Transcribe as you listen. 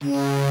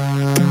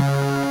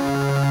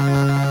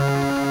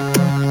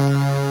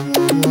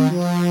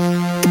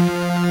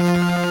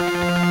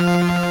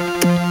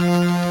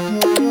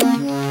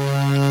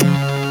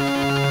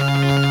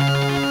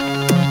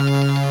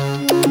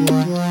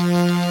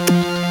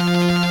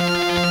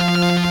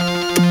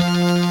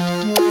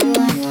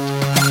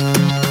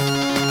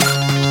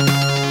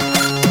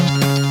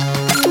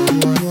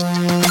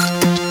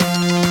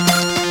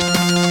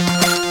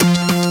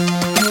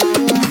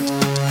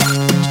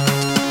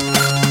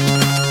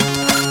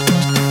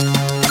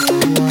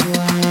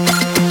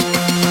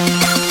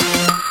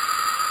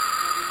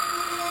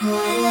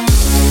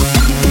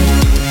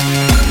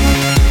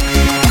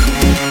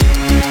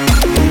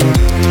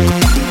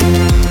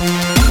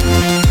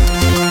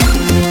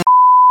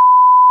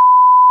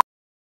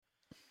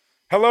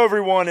Hello,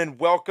 everyone, and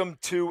welcome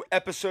to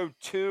episode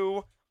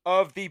 2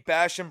 of the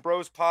Bash and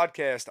Bros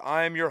podcast.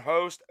 I am your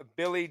host,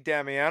 Billy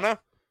Damiana.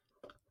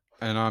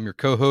 And I'm your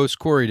co-host,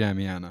 Corey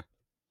Damiana.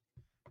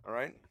 All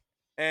right.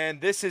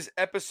 And this is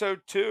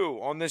episode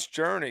 2 on this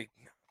journey.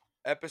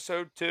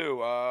 Episode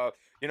 2.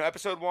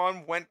 Episode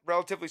 1 went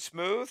relatively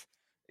smooth.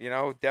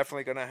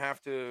 Definitely going to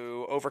have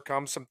to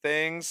overcome some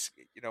things,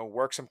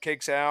 work some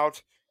kinks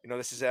out.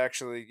 This is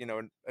actually,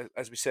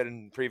 as we said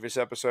in the previous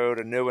episode,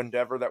 a new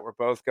endeavor that we're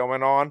both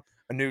going on,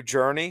 a new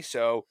journey.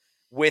 So,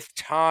 with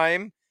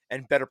time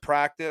and better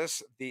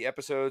practice, the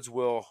episodes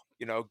will,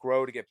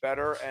 grow to get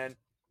better. And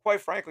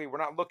quite frankly, we're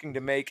not looking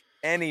to make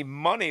any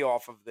money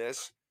off of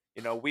this.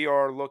 We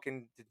are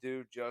looking to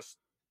do just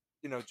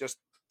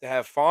to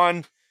have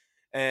fun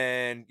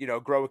and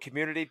grow a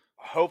community,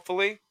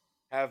 hopefully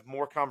have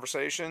more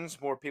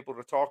conversations, more people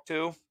to talk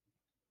to,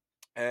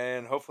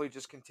 and hopefully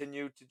just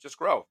continue to just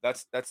grow.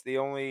 That's the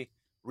only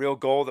real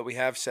goal that we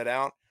have set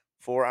out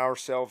for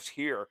ourselves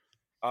here.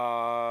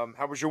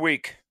 How was your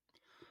week?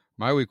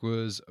 My week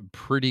was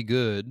pretty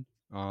good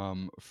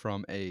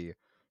from a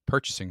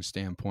purchasing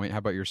standpoint. How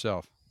about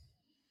yourself?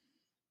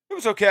 It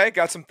was okay.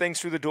 Got some things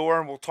through the door,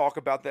 and we'll talk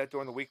about that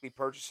during the weekly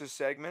purchases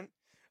segment.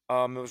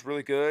 It was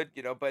really good,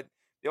 but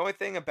the only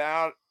thing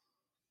about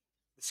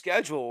the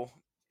schedule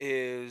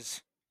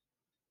is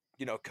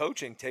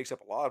coaching takes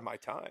up a lot of my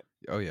time.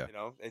 Oh yeah.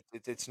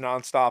 It's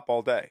nonstop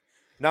all day,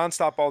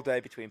 nonstop all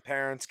day between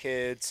parents,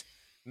 kids,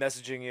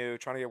 messaging you,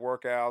 trying to get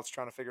workouts,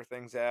 trying to figure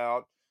things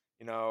out,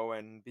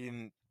 and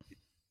being,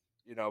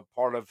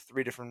 part of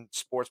 3 different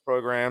sports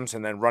programs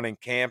and then running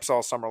camps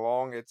all summer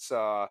long.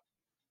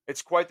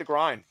 It's quite the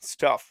grind. It's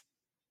tough.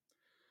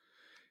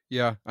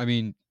 Yeah, I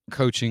mean,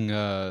 coaching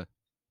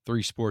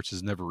three sports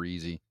is never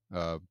easy,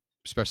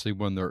 especially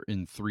when they're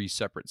in three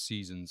separate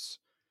seasons.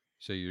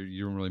 So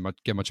you don't really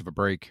get much of a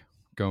break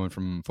going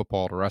from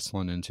football to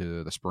wrestling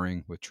into the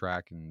spring with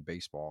track and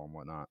baseball and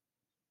whatnot.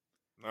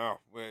 No,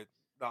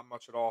 not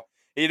much at all.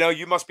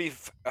 You must be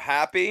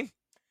happy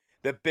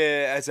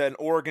as an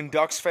Oregon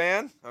Ducks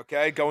fan,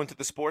 okay, going to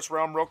the sports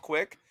realm real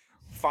quick,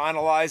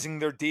 finalizing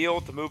their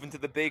deal to move into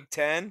the Big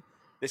Ten.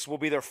 This will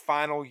be their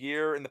final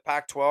year in the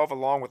Pac 12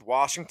 along with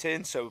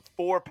Washington. So,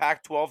 4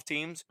 Pac 12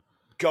 teams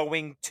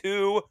going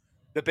to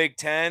the Big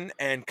Ten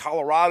and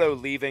Colorado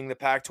leaving the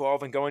Pac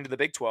 12 and going to the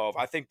Big 12.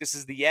 I think this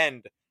is the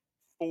end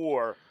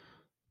for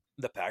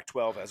the Pac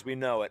 12 as we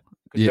know it.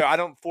 Because Yeah, I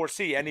don't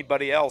foresee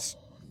anybody else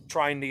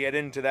trying to get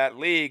into that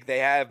league. They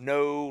have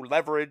no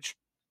leverage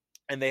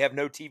and they have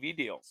no TV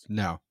deals.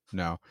 no.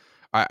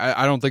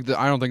 I don't think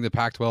the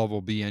Pac-12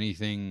 will be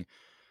anything.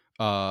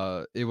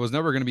 It was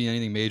never going to be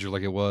anything major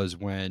like it was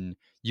when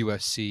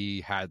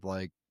USC had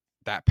like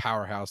that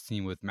powerhouse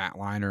team with Matt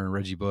Leinart and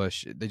Reggie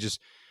Bush.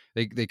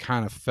 They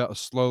kind of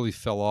slowly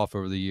fell off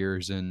over the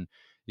years, and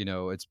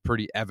it's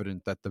pretty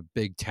evident that the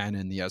Big Ten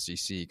and the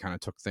SEC kind of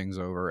took things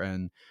over,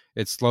 and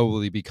it's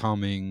slowly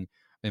becoming,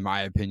 in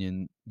my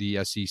opinion,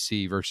 the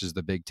SEC versus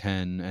the Big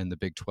Ten and the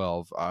Big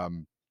 12.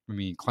 I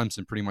mean,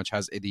 Clemson pretty much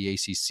has the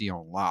ACC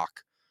on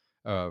lock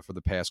for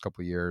the past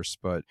couple of years.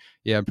 But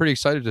yeah, I'm pretty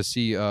excited to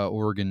see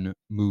Oregon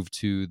move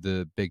to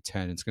the Big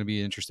Ten. It's going to be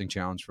an interesting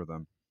challenge for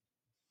them.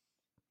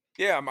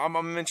 Yeah,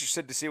 I'm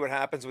interested to see what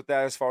happens with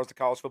that as far as the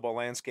college football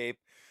landscape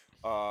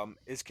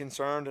is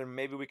concerned, and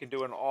maybe we can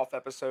do an off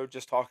episode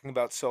just talking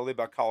about solely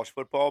about college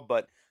football.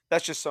 But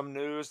that's just some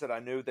news that I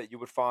knew that you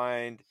would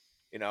find,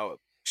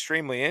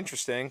 extremely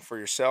interesting for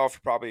yourself.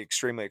 You're probably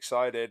extremely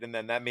excited, and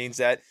then that means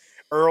that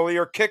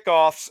earlier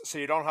kickoffs, so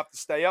you don't have to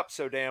stay up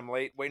so damn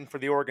late waiting for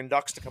the Oregon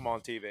Ducks to come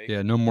on TV.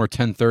 Yeah, no more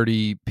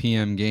 10:30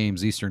 p.m.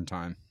 games Eastern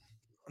time.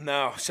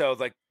 No, so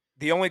like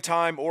the only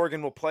time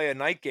Oregon will play a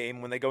night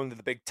game when they go into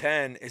the Big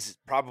Ten is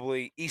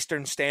probably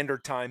Eastern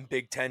Standard Time,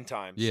 Big Ten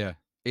times. Yeah,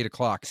 8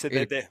 o'clock, So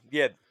yeah,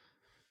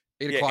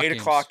 8 o'clock eight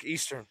games. o'clock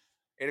Eastern,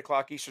 8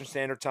 o'clock Eastern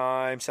Standard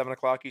Time, 7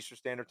 o'clock Eastern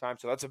Standard Time.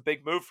 So that's a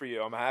big move for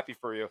you. I'm happy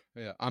for you.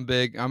 Yeah, I'm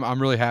big.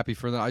 I'm really happy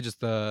for them. I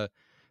just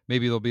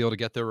maybe they'll be able to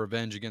get their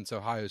revenge against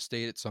Ohio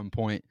State at some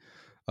point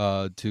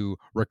to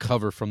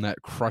recover from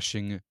that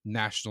crushing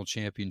national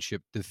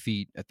championship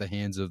defeat at the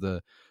hands of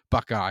the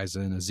Buckeyes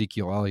and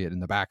Ezekiel Elliott in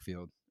the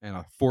backfield and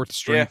a fourth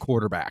string Yeah,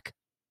 quarterback.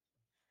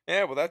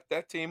 yeah. Well,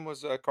 that team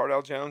was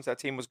Cardell Jones. That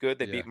team was good.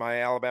 They Yeah. beat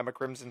my Alabama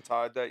Crimson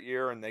Tide that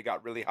year, and they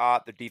got really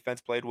hot. The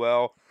defense played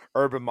well.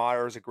 Urban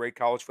Meyer is a great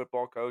college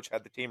football coach.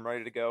 Had the team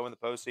ready to go in the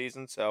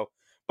postseason. So,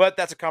 but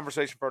that's a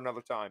conversation for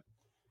another time.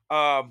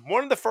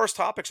 One of the first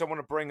topics I want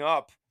to bring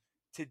up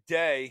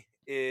today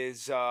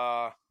is, you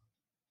know,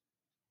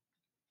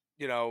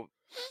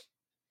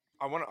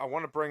 I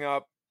want to bring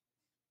up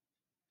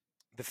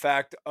the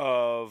fact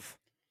of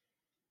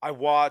I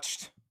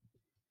watched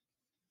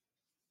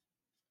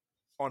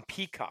on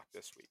Peacock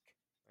this week.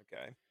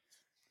 Okay,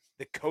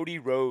 the Cody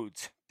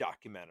Rhodes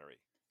documentary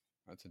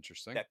That's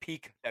interesting. that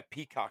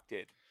Peacock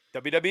did.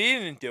 WWE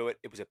didn't do it.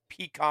 It was a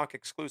Peacock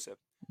exclusive.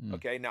 Mm.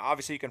 Okay, now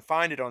obviously you can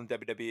find it on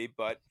WWE,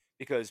 but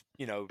because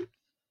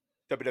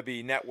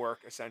WWE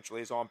Network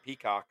essentially is on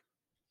Peacock.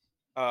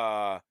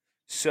 Uh,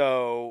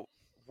 so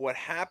what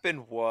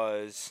happened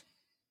was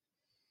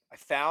I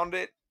found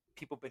it.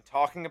 People been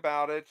talking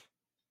about it,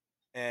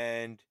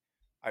 and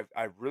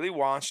I really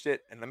watched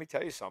it. And let me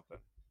tell you something.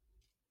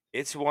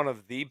 It's one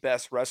of the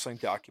best wrestling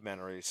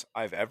documentaries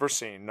I've ever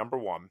seen. Number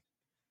one.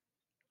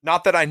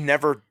 Not that I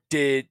never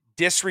did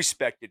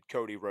disrespected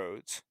Cody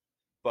Rhodes,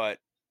 but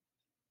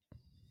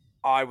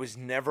I was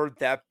never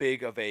that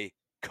big of a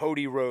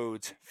Cody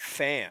Rhodes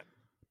fan.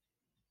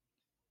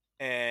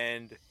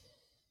 And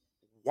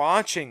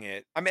watching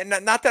it, I mean,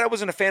 not that I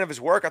wasn't a fan of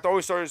his work. I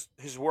always thought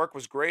his work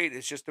was great.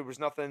 It's just there was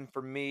nothing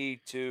for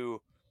me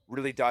to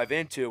really dive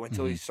into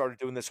until he Hmm. started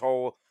doing this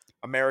whole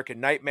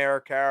American Nightmare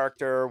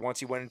character. Once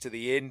he went into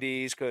the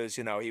Indies, because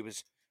he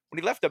was when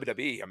he left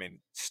WWE. I mean,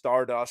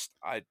 Stardust.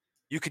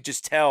 You could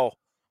just tell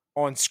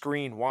on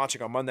screen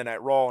watching on Monday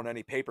Night Raw and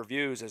any pay per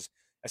views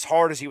as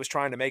hard as he was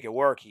trying to make it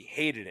work, he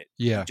hated it.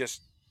 Yeah,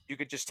 You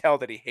could just tell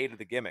that he hated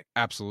the gimmick.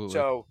 absolutely.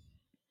 So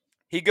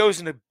he goes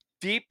into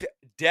deep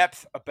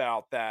depth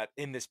about that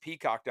in this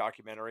Peacock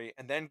documentary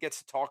and then gets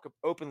to talk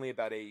openly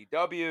about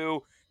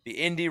AEW, the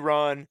indie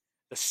run,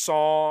 the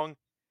song.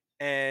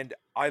 And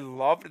I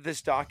loved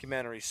this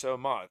documentary so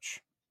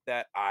much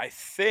that I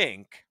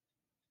think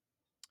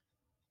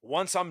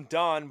once I'm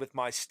done with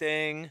my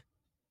Sting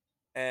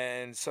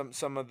and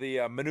some of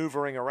the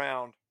maneuvering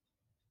around,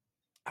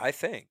 I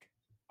think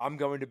I'm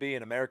going to be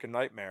an American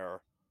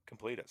Nightmare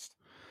completist.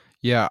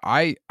 Yeah,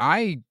 I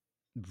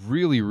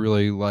really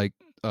really like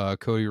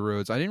Cody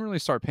Rhodes. I didn't really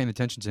start paying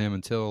attention to him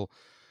until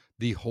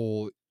the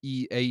whole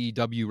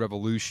AEW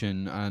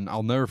revolution, and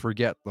I'll never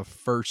forget the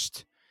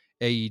first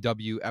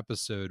AEW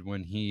episode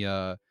when he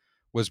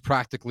was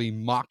practically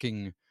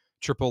mocking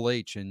Triple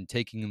H and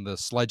taking the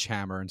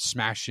sledgehammer and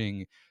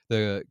smashing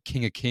the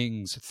King of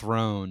Kings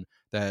throne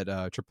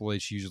that Triple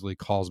H usually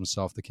calls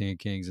himself the King of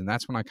Kings, and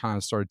that's when I kind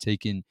of started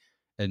taking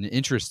an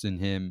interest in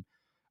him,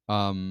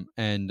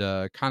 and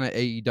kind of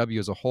AEW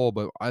as a whole.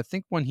 But I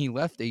think when he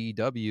left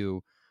AEW,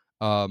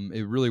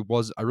 it really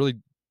was I really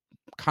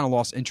kind of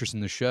lost interest in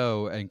the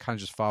show and kind of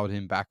just followed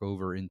him back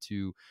over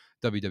into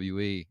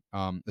WWE,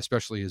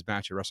 especially his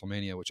match at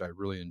WrestleMania, which I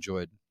really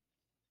enjoyed.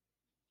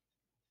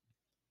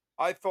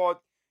 I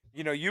thought,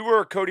 you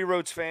were a Cody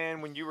Rhodes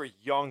fan when you were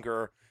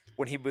younger,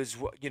 when he was,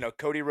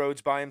 Cody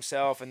Rhodes by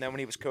himself, and then when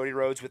he was Cody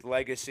Rhodes with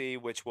Legacy,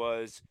 which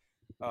was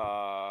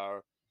uh,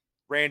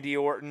 Randy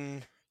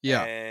Orton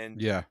Yeah,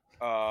 and yeah,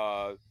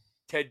 uh,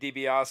 Ted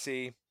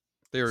DiBiase.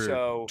 they were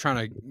So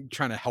trying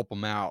to help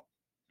him out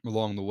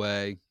along the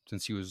way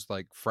since he was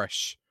like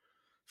fresh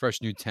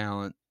new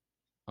talent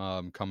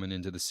coming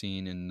into the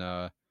scene, and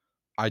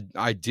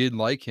I did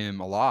like him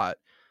a lot.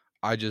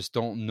 I just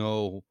don't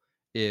know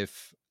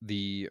if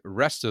the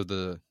rest of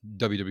the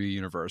WWE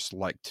universe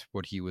liked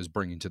what he was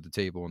bringing to the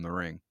table in the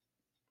ring.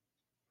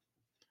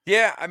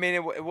 yeah, I mean,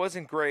 it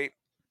wasn't great.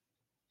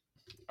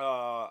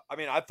 I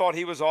mean, I thought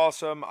he was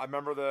awesome. I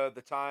remember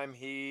the time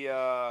he.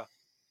 I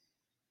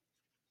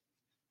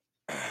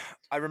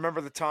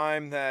remember the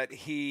time that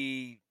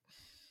him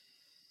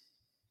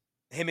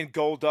and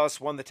Goldust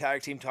won the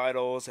tag team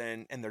titles,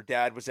 and their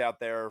dad was out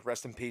there.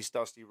 Rest in peace,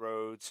 Dusty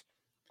Rhodes.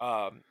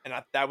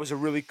 That was a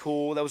really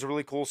cool. That was a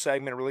really cool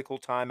segment, a really cool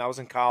time. I was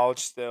in college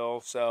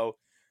still, so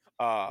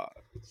uh,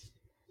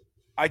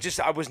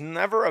 I was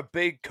never a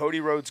big Cody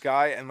Rhodes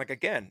guy, and like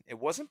again, it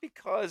wasn't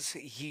because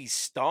he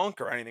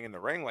stunk or anything in the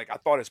ring. Like I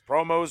thought his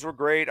promos were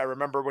great. I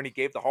remember when he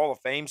gave the Hall of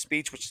Fame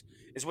speech, which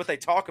is what they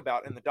talk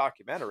about in the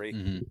documentary,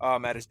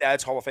 Hmm. at his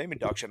dad's Hall of Fame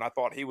induction. I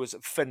thought he was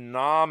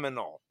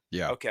phenomenal.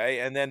 Yeah. Okay,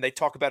 and then they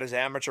talk about his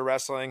amateur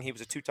wrestling. He was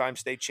a two-time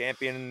state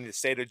champion in the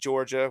state of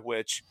Georgia,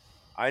 which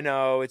I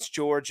know it's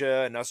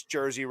Georgia, and us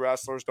Jersey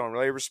wrestlers don't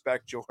really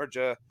respect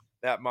Georgia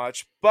that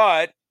much,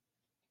 but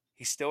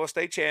he's still a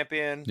state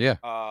champion, Yeah.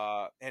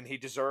 and he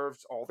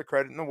deserves all the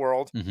credit in the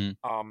world.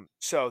 Hmm.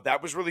 So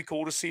that was really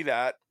cool to see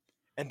that.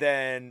 And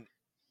then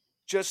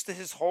just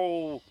his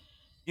whole,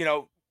 you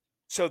know,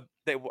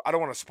 I don't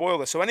want to spoil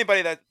this. So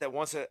anybody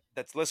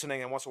that's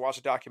listening and wants to watch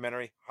the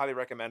documentary, highly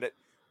recommend it.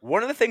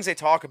 One of the things they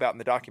talk about in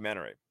the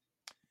documentary,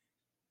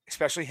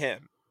 especially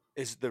him,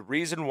 is the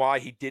reason why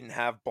he didn't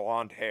have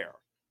blonde hair,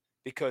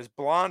 because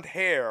blonde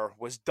hair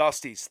was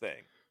Dusty's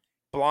thing.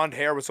 Blonde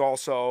hair was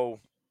also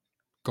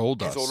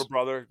Gold his older dust.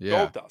 brother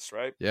Yeah. Goldust,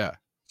 right? Yeah.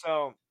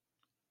 So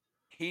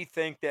he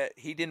think that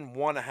he didn't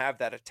want to have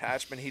that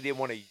attachment. He didn't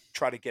want to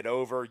try to get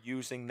over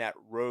using that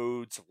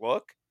Rhodes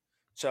look.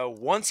 So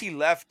once he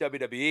left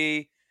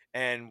WWE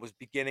and was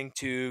beginning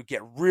to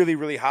get really,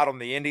 really hot on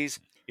the indies,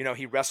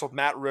 he wrestled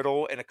Matt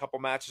Riddle in a couple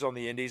matches on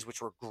the indies,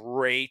 which were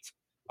great.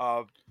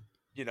 Uh,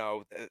 you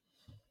know, uh,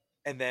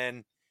 and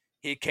then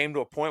he came to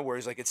a point where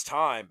he's like, it's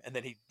time. And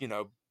then he,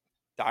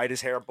 dyed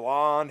his hair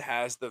blonde,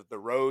 has the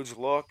Rhodes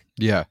look,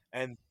 Yeah.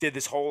 and did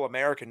this whole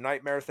American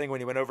Nightmare thing when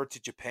he went over to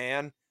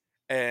Japan.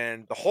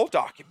 And the whole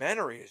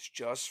documentary is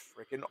just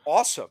freaking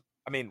awesome.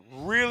 I mean,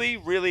 really,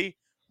 really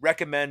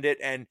recommend it.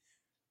 And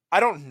I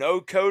don't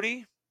know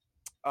Cody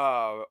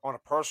on a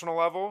personal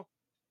level,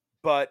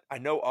 but I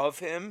know of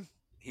him.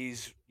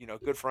 He's,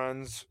 good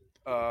friends,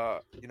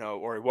 or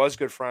he was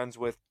good friends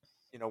with,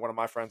 one of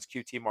my friends,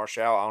 QT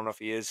Marshall. I don't know if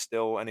he is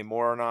still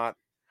anymore or not.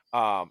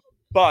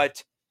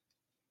 but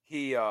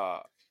he,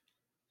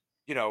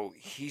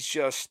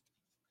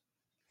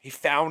 he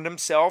found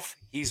himself.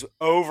 He's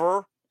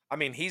over. I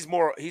mean, he's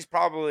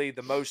probably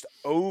the most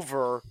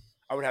over,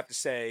 I would have to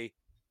say,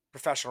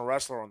 professional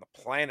wrestler on the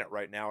planet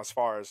right now as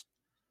far as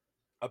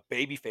a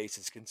babyface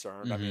is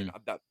concerned. I mean, Hmm.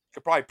 that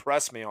could probably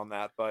press me on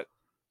that, but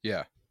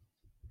Yeah,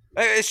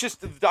 it's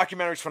just the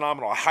documentary's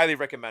phenomenal. I highly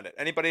recommend it.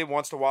 Anybody who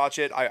wants to watch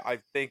it, I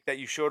think that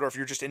you should, or if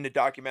you're just into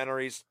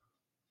documentaries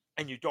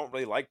and you don't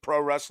really like pro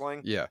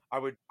wrestling, yeah. I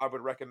would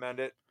recommend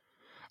it.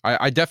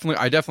 I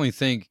definitely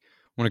think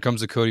when it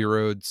comes to Cody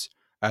Rhodes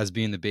as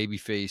being the baby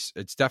face,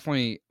 it's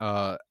definitely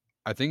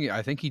I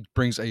think he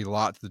brings a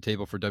lot to the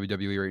table for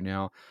WWE right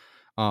now.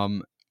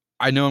 Um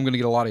I know I'm gonna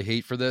get a lot of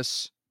hate for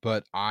this,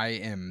 but I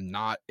am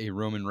not a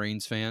Roman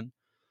Reigns fan.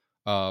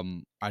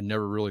 I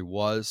never really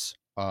was.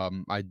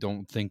 I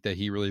don't think that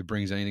he really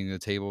brings anything to the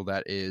table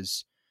that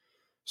is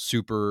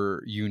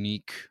super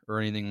unique or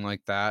anything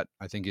like that.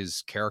 I think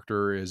his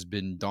character has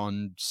been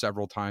done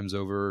several times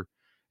over.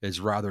 Is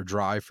rather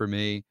dry for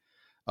me.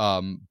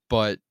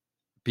 But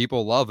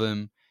people love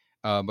him.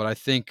 But I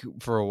think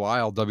for a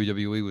while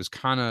WWE was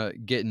kind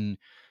of getting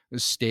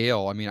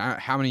stale. I mean,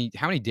 how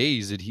many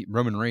days did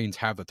Roman Reigns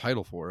have the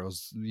title for? It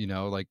was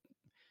like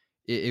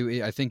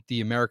I think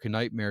the American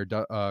Nightmare,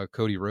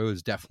 Cody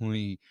Rhodes,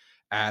 definitely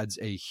adds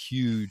a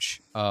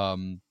huge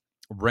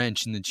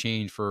wrench in the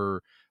chain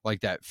for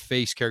like that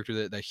face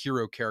character, that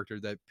hero character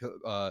that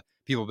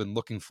people have been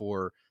looking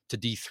for to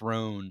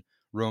dethrone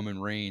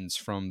Roman Reigns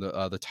from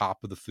the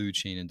top of the food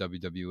chain in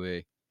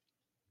WWE.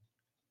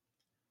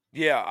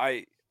 Yeah,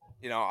 I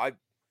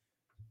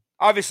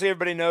obviously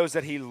everybody knows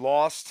that he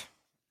lost,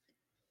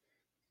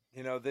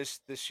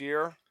 this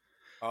year,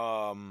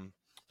 um,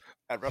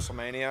 at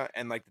WrestleMania,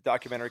 and like the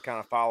documentary kind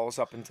of follows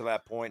up into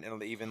that point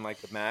and even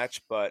like the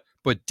match. But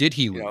But did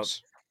he you know,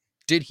 lose?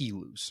 Did he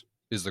lose?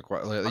 Is the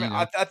question? I mean,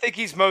 I think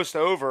he's most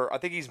over. I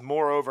think he's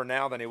more over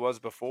now than he was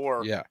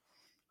before. Yeah.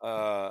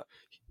 Uh,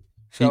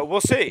 He so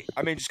we'll see.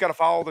 I mean, just got to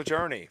follow the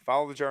journey.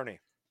 Follow the journey.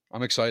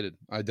 I'm excited.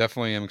 I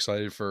definitely am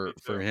excited Me for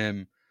too.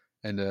 him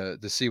and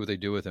to see what they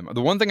do with him.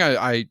 The one thing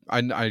I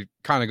kind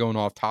of going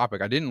off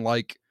topic, I didn't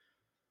like,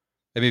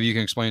 and maybe you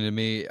can explain to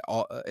me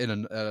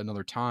at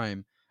another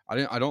time.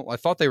 I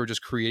thought they were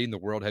just creating the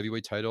world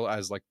heavyweight title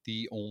as like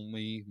the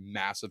only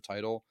massive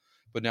title,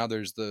 but now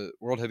there's the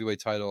world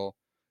heavyweight title,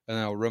 and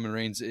now Roman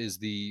Reigns is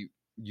the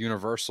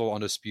universal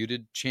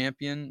undisputed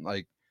champion.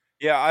 Like,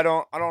 Yeah, I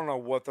don't know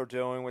what they're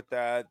doing with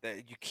that.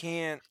 That you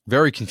can't,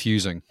 very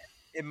confusing.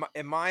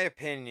 in my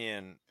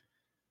opinion,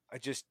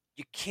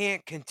 you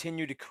can't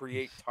continue to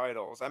create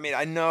titles. I mean,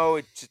 I know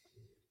it's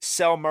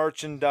sell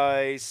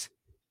merchandise,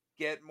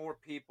 get more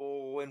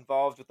people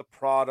involved with the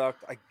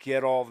product. I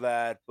get all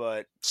that,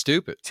 but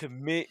Stupid. to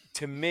me,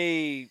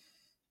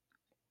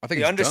 I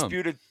think the it's dumb.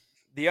 undisputed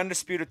the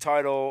undisputed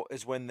title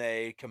is when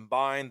they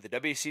combined the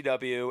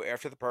WCW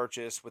after the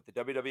purchase with the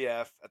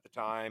WWF at the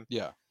time.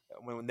 Yeah.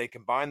 When they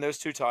combined those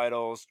two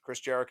titles, Chris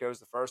Jericho is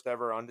the first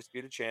ever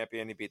undisputed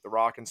champion. He beat The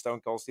Rock and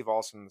Stone Cold Steve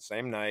Austin the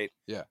same night.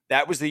 Yeah.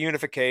 That was the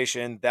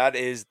unification. That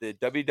is the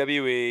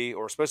WWE,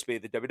 or supposed to be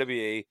the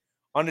WWE,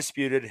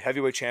 undisputed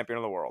heavyweight champion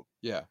of the world.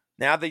 Yeah.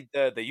 Now the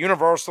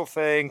Universal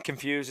thing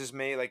confuses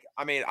me. Like,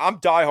 I mean, I'm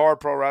diehard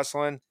pro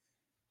wrestling,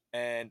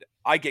 and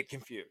I get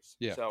confused.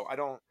 Yeah. So I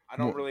don't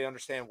Mo- really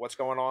understand what's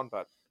going on,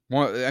 but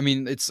I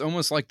mean, it's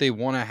almost like they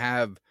want to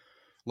have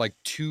like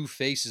two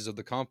faces of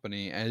the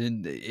company,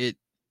 and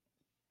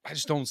I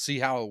just don't see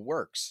how it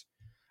works.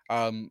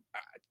 Um,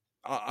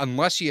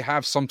 unless you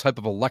have some type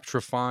of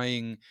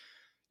electrifying,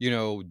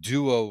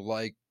 duo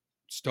like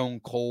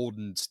Stone Cold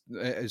and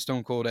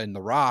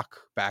The Rock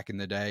back in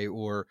the day,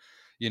 or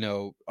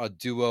a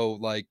duo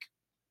like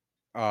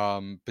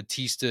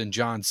Batista and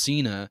John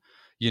Cena,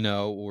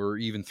 or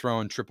even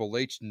throwing Triple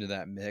H into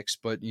that mix.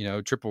 But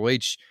Triple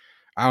H,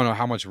 I don't know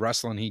how much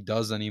wrestling he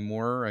does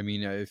anymore. I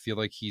mean, I feel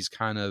like he's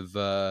kind of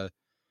a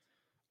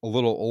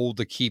little old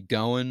to keep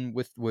going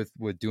with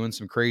doing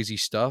some crazy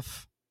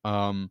stuff.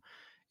 I'm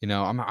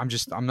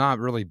not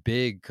really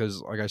big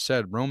because, like I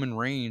said, Roman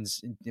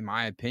Reigns, in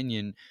my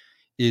opinion,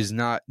 is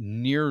not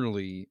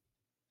nearly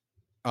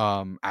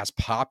as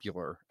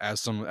popular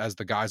as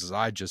the guys as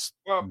I just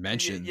well, yeah,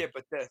 mentioned. yeah,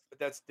 but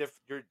that's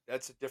different.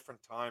 That's a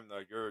different time though.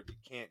 You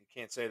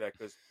can't say that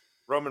because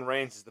Roman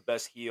Reigns is the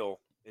best heel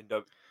in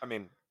W. I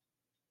mean,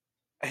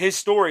 his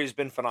story has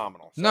been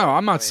phenomenal. No, So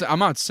I mean, I'm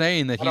not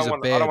saying that I he's don't a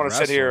want I don't bad want to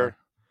sit wrestler. here.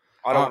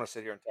 I don't I, want to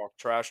sit here and talk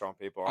trash on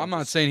people. I'm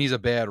not saying he's a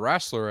bad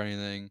wrestler or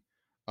anything.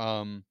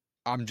 Um,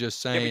 I'm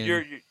just Yeah, but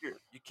saying,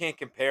 you can't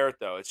compare it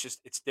though. It's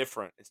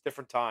different. It's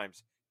different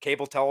times.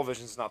 Cable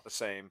television's not the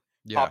same.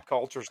 yeah, Pop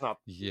culture's not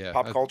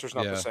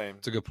the yeah. same.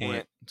 It's a You good point.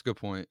 can't It's a good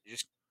point. you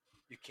just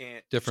you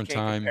just Different can't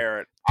time.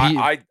 compare it. P.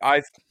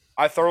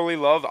 I thoroughly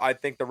love. I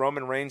think the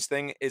Roman Reigns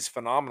thing is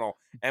phenomenal,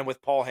 and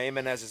with Paul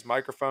Heyman as his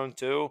microphone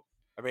too.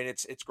 I mean,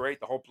 it's great.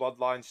 The whole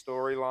bloodline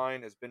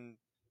storyline has been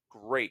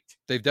great.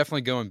 They've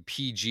definitely gone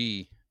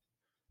PG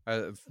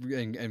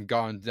and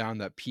gone down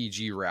that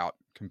PG route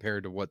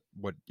compared to what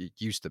it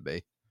used to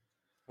be.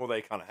 Well,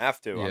 they kind of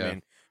have to. I Yeah.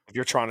 mean, if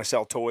you're trying to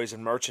sell toys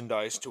and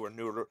merchandise to a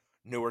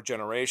newer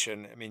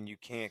generation, I mean, you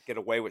can't get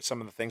away with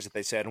some of the things that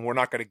they said, and we're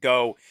not going to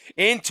go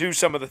into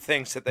some of the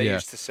things that they Yeah.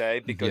 used to say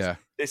because Yeah.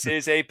 this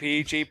is a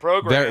PG Very,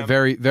 program.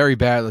 very, very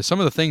badly. Some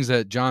of the things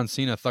that John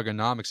Cena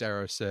Thugonomics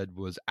era said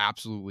was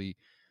absolutely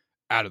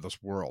out of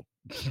this world.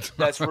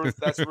 That's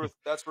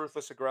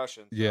ruthless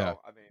aggression. Yeah,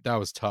 So, I mean, that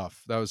was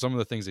tough. That was some of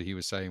the things that he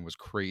was saying was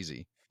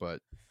crazy.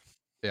 But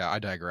yeah, I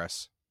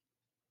digress.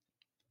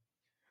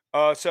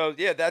 so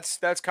yeah, that's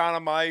kind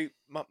of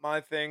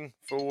my thing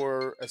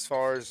for as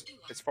far as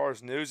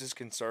news is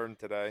concerned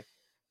today.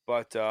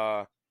 But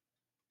I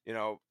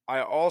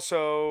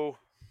also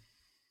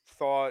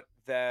thought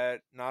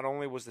that not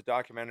only was the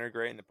documentary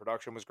great and the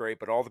production was great,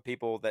 but all the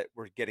people that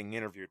were getting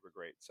interviewed were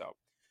great. So,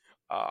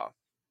 uh,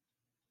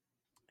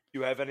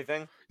 you have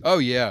anything Oh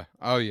yeah,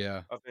 oh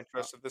yeah. of Uh,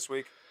 interest of this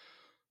week?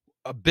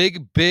 a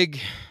big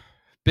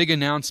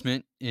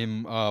announcement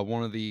in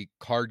one of the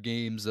card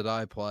games that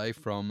I play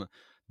from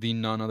the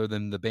none other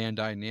than the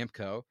Bandai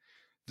Namco.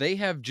 They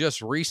have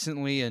just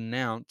recently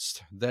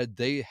announced that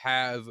they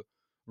have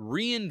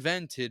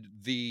reinvented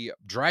the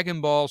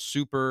Dragon Ball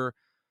Super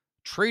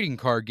trading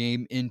card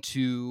game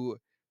into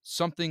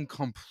something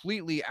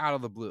completely out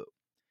of the blue.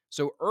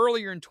 So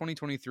earlier in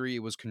 2023, it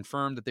was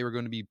confirmed that they were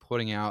going to be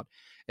putting out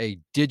a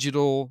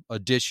digital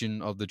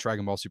edition of the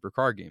Dragon Ball Super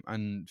card game.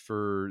 And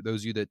for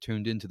those of you that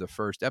tuned into the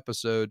first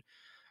episode,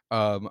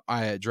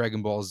 I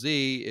Dragon Ball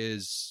Z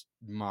is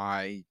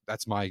my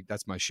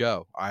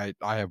show. I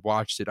have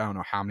watched it I don't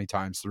know how many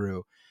times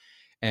through,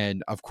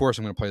 and of course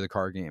I'm going to play the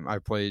card game.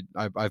 I've played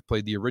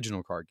the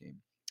original card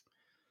game.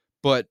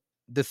 But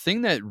the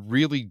thing that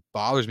really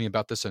bothers me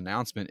about this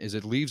announcement is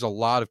it leaves a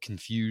lot of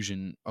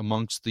confusion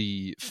amongst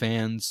the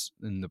fans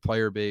and the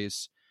player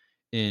base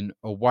in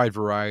a wide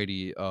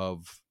variety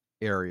of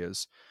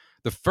areas.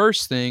 The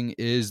first thing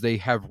is they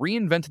have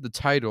reinvented the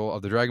title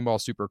of the Dragon Ball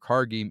Super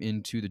card game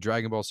into the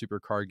Dragon Ball Super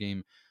card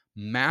game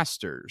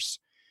Masters,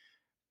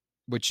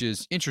 which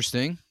is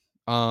interesting.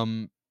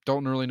 Don't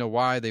really know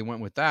why they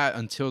went with that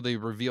until they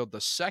revealed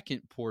the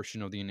second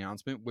portion of the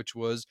announcement, which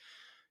was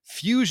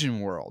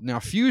Fusion World. Now,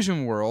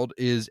 Fusion World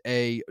is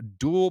a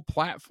dual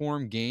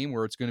platform game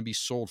where it's going to be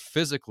sold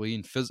physically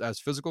and as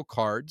physical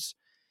cards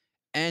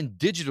and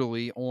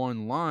digitally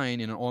online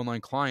in an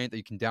online client that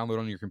you can download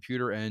on your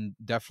computer and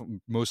definitely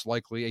most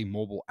likely a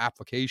mobile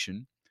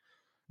application.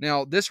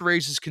 Now, this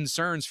raises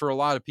concerns for a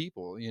lot of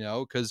people,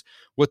 because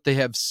what they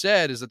have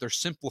said is that they're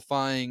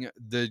simplifying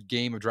the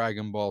game of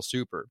Dragon Ball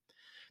Super.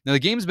 Now the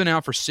game's been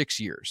out for 6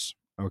 years.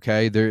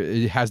 Okay,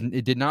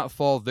 it did not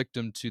fall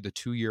victim to the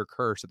 2-year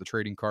curse that the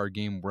trading card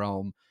game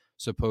realm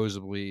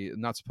supposedly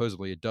not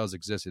supposedly it does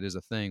exist. It is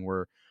a thing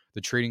where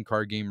the trading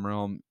card game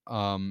realm,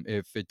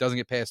 if it doesn't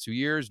get past 2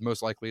 years,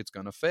 most likely it's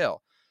going to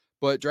fail.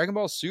 But Dragon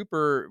Ball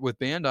Super with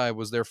Bandai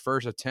was their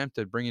first attempt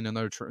at bringing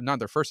not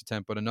their first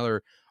attempt, but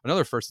another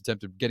first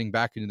attempt at getting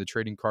back into the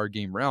trading card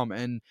game realm.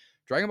 And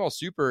Dragon Ball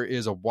Super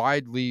is a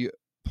widely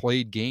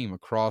played game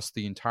across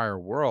the entire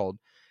world,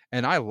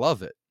 and I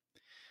love it,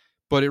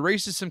 but it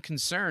raises some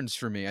concerns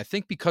for me. I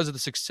think because of the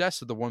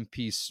success of the One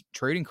Piece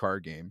trading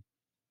card game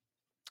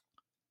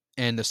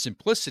and the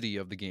simplicity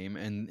of the game,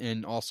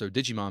 and also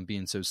Digimon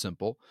being so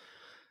simple,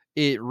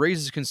 it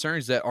raises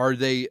concerns that are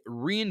they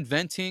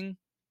reinventing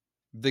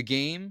the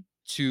game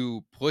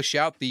to push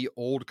out the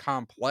old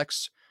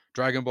complex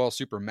Dragon Ball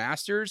Super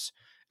Masters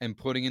and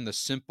putting in the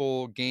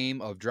simple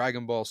game of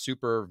Dragon Ball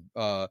Super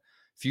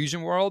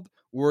Fusion World,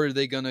 or are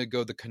they going to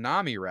go the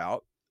Konami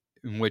route,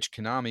 in which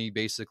Konami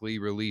basically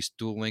released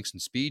Duel Links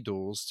and Speed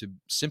Duels to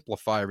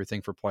simplify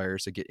everything for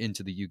players to get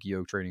into the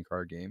Yu-Gi-Oh trading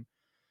card game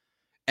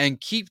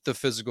and keep the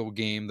physical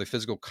game, the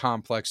physical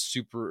complex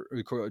Super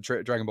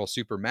Dragon Ball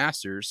Super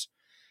Masters,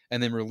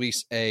 and then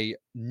release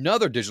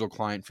another digital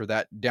client for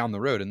that down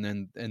the road, and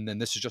then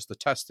this is just the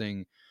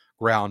testing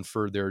ground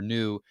for their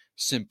new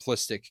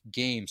simplistic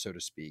game, so to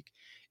speak.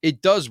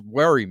 It does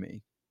worry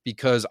me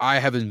because I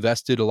have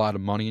invested a lot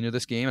of money into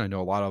this game, and I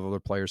know a lot of other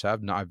players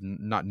have,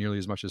 not nearly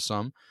as much as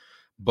some,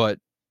 but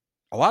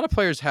a lot of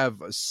players have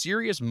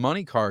serious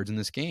money cards in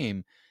this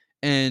game,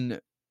 and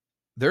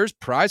there's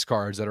prize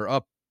cards that are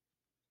up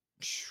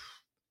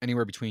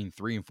anywhere between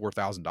 $3,000 and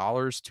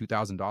 $4,000,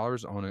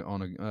 $2,000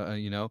 on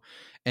a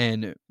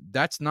and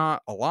that's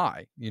not a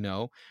lie.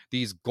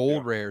 These Yeah.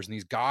 gold rares and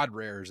these god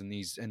rares and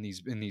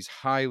these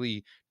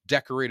highly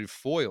decorated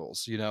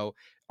foils,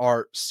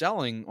 are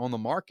selling on the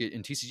market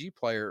in TCG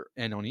Player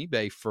and on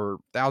eBay for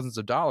thousands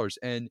of dollars.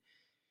 And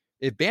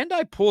if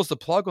Bandai pulls the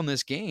plug on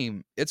this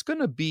game, it's going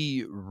to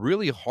be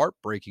really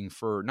heartbreaking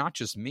for not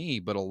just me,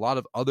 but a lot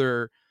of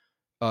other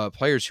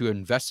players who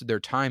invested their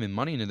time and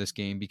money into this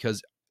game,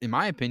 because in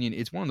my opinion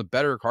it's one of the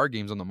better card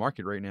games on the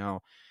market right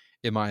now,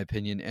 in my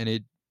opinion, and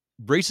it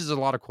raises a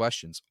lot of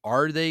questions.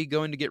 Are they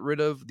going to get rid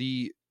of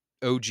the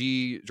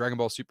OG Dragon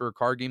Ball Super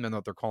card game and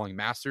that they're calling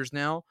Masters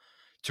now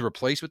to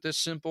replace with this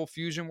simple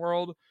Fusion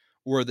World,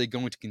 or are they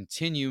going to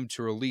continue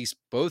to release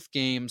both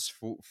games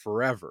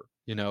forever?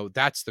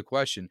 That's the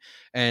question.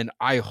 And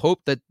I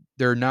hope that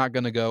they're not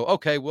going to go,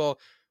 okay, well,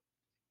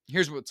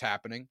 here's what's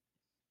happening.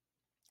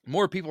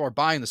 More people are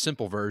buying the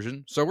simple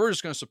version, so we're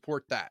just going to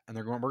support that, and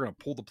we're going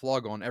to pull the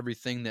plug on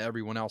everything that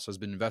everyone else has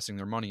been investing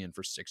their money in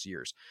for 6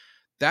 years.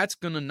 That's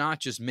going to not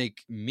just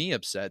make me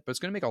upset, but it's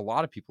going to make a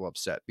lot of people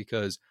upset,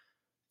 because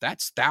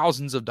that's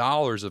thousands of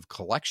dollars of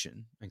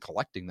collection and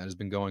collecting that has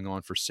been going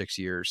on for 6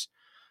 years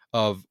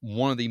of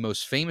one of the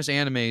most famous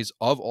animes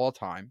of all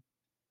time,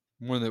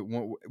 one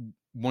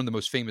of the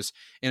most famous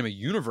anime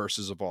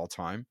universes of all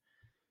time,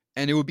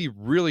 and it would be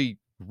really,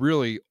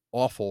 really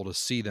awful to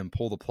see them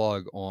pull the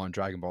plug on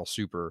Dragon Ball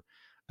Super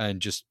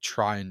and just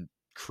try and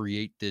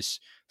create this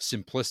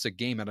simplistic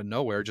game out of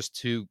nowhere just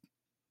to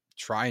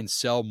try and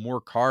sell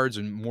more cards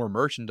and more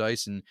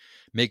merchandise and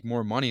make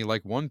more money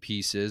like One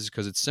Piece is,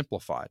 because it's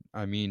simplified.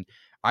 I mean,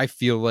 I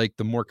feel like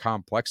the more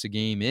complex a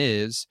game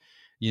is,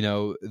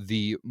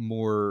 the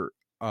more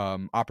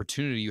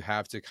opportunity you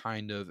have to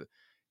kind of,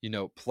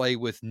 play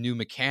with new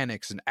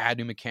mechanics and add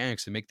new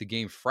mechanics and make the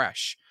game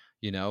fresh.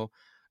 You know,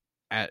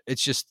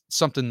 it's just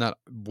something that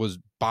was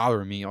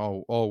bothering me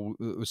all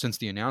since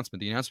the announcement.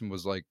 The announcement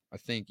was like, I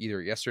think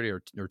either yesterday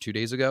or 2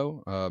 days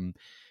ago.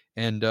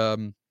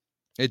 And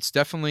it's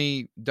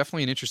definitely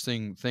an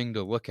interesting thing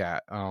to look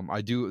at.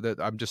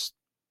 I'm just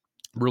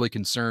really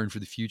concerned for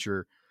the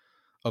future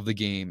of the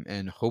game,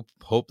 and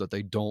hope that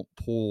they don't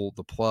pull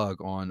the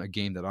plug on a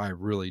game that I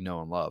really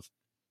know and love.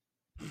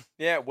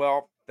 Yeah,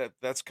 well,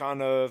 that's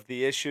kind of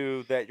the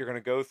issue that you're going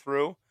to go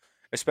through,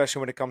 especially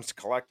when it comes to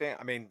collecting.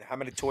 I mean, how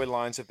many toy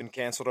lines have been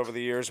canceled over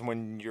the years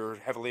when you're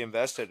heavily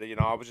invested? You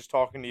know, I was just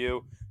talking to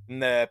you in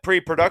the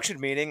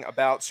pre-production meeting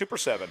about Super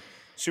 7.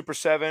 Super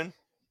 7,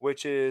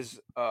 which is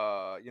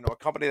a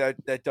company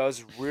that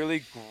does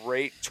really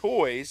great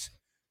toys.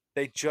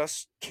 They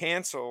just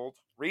canceled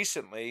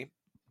recently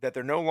that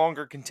they're no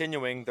longer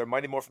continuing their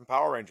Mighty Morphin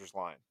Power Rangers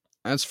line.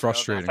 That's You know,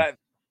 frustrating.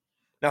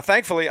 now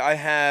thankfully I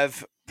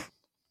have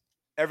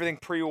everything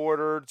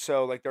pre-ordered,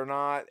 so like they're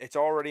not, it's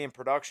already in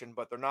production,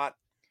 but they're not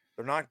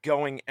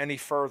going any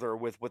further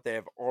with what they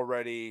have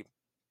already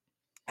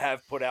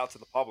have put out to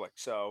the public.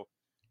 So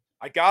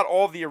I got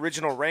all the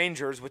original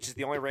Rangers, which is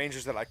the only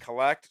Rangers that I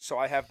collect. So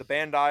I have the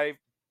Bandai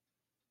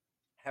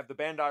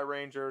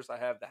Rangers, I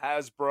have the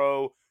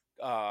Hasbro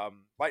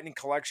Lightning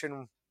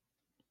Collection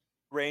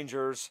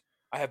Rangers.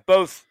 I have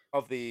both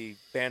of the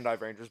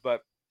Bandai Rangers,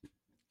 but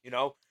you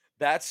know,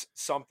 that's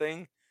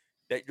something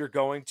that you're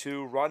going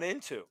to run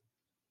into,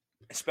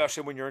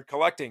 especially when you're in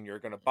collecting. You're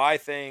going to buy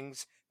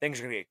things are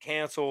going to get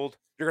canceled,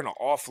 you're going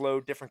to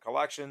offload different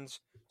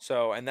collections.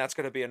 So, and that's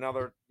going to be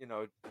another,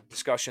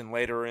 discussion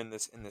later in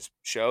this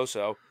show.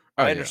 So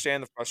Oh I yeah,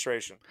 understand the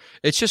frustration.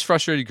 it's just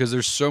frustrating because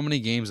there's so many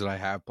games that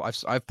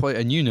I've played,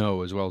 and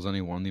as well as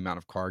anyone, the amount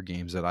of card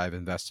games that I've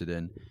invested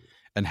in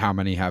and how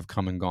many have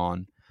come and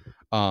gone.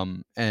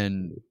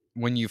 And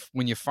when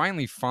you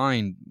finally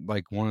find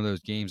like one of those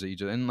games that you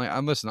just, and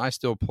like, listen, I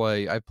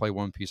play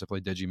One Piece, I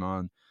play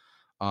Digimon,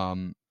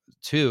 um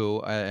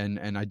too,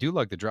 and I do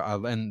like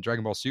and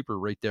Dragon Ball Super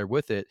right there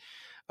with it.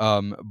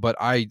 But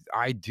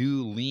I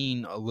do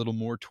lean a little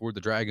more toward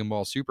the Dragon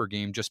Ball Super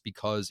game, just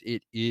because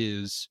it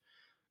is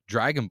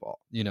Dragon Ball.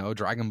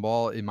 Dragon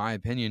Ball, in my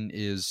opinion,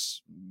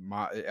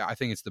 I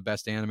think it's the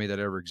best anime that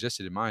ever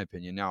existed, in my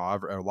opinion. Now,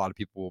 a lot of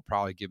people will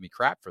probably give me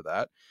crap for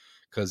that,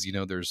 because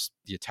there's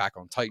the Attack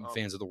on Titan Um,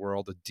 fans of the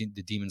world,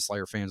 the Demon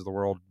Slayer fans of the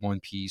world, One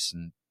Piece,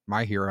 and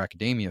My Hero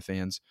Academia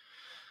fans.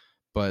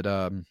 But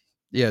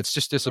yeah, it's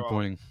just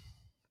no,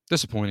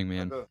 disappointing,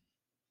 man.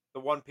 the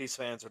One Piece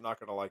fans are not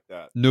going to like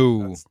that.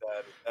 No, That is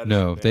for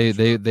no, damn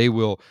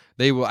sure.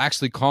 they will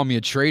actually call me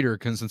a traitor,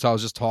 because since I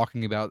was just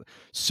talking about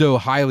so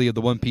highly of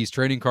the One Piece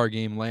trading card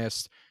game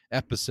last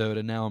episode,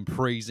 and now I'm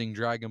praising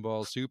Dragon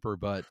Ball Super.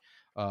 But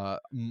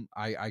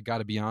I got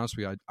to be honest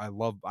with you, I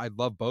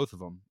love both of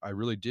them, I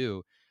really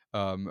do.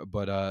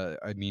 But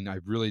I mean, I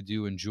really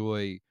do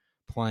enjoy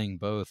playing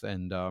both,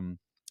 and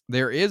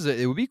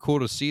it would be cool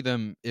to see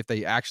them if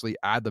they actually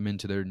add them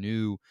into their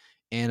new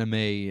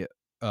anime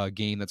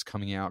game that's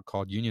coming out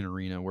called Union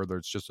Arena, where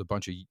there's just a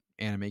bunch of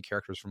anime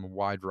characters from a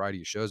wide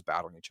variety of shows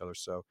battling each other.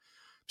 So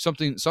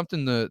something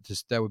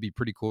that would be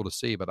pretty cool to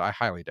see, but I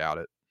highly doubt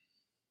it.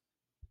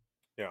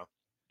 Yeah.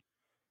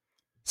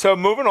 So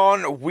moving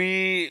on,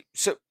 we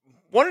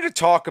wanted to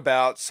talk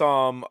about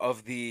some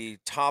of the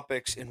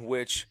topics in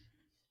which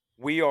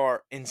we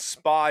are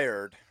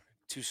inspired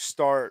to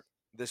start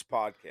this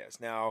podcast.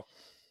 Now,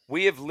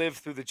 we have lived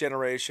through the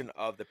generation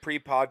of the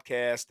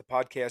pre-podcast, the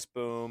podcast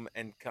boom,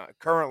 and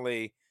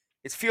currently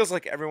it feels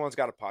like everyone's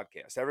got a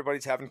podcast.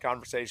 Everybody's having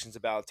conversations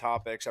about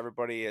topics.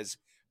 Everybody is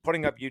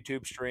putting up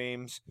YouTube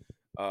streams,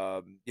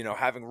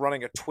 having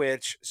running a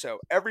Twitch. So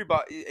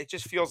everybody, it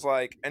just feels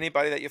like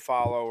anybody that you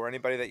follow or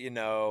anybody that you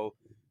know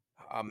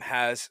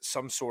has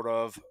some sort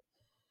of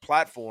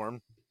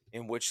platform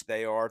in which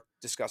they are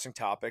discussing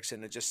topics,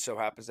 and it just so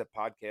happens that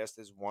podcast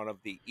is one of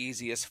the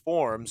easiest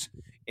forms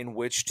in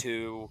which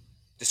to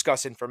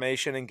discuss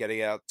information and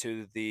getting out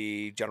to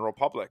the general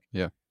public.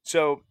 Yeah.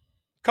 So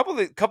couple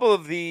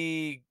of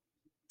the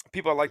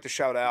people I'd like to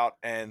shout out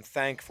and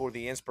thank for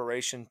the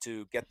inspiration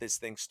to get this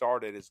thing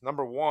started is,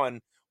 number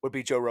one would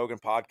be Joe Rogan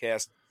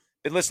podcast.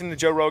 been listening to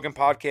Joe Rogan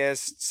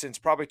podcast since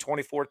probably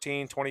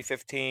 2014,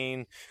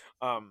 2015.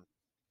 Um,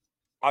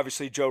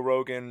 Obviously, Joe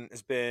Rogan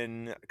has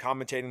been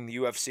commentating the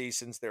UFC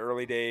since the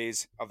early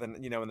days of the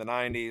in the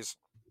 90s,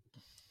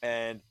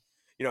 and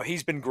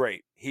he's been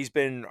great. He's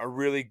been a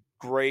really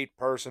great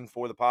person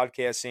for the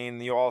podcast scene.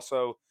 You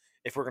also,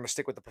 if we're going to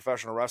stick with the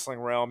professional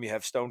wrestling realm, you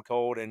have Stone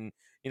Cold and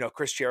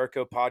Chris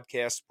Jericho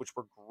podcasts, which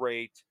were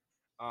great.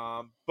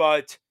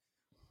 But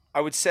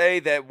I would say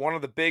that one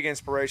of the big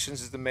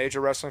inspirations is the Major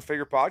Wrestling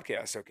Figure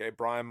podcast. Okay,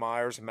 Brian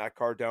Myers and Matt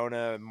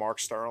Cardona and Mark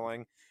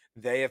Sterling,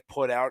 they have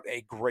put out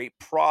a great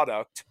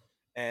product.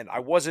 And I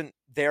wasn't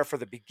there for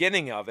the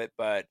beginning of it,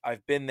 but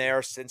I've been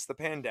there since the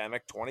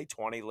pandemic,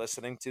 2020,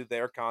 listening to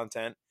their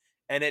content,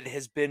 and it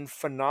has been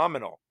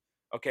phenomenal.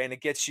 Okay, and it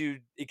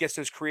gets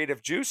those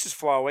creative juices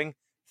flowing,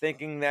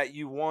 thinking that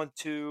you want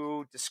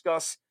to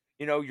discuss,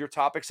 your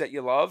topics that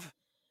you love,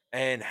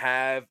 and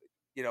have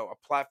a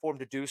platform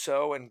to do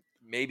so, and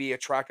maybe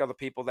attract other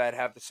people that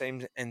have the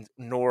same and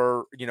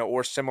nor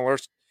or similar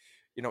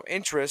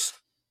interest,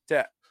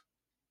 to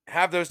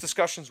have those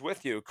discussions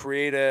with you,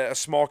 create a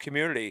small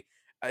community.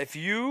 If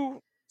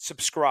you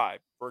subscribe,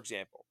 for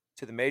example,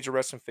 to the Major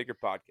Wrestling Figure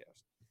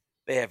podcast,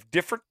 they have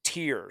different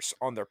tiers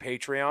on their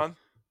Patreon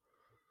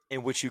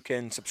in which you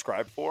can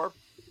subscribe for,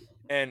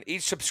 and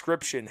each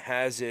subscription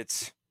has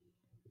its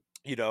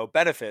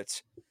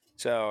benefits.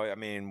 So I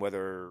mean,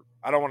 whether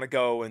I don't want to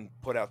go and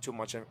put out too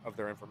much of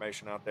their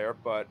information out there,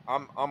 but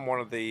I'm one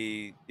of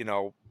the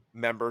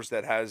members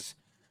that has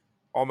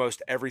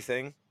almost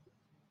everything.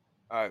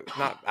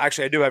 Not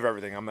actually, I do have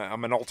everything. I'm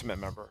an ultimate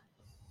member,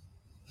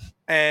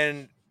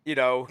 and you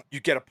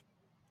get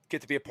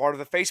to be a part of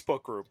the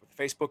Facebook group.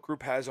 The Facebook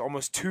group has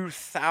almost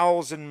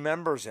 2,000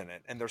 members in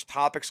it, and there's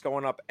topics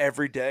going up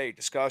every day,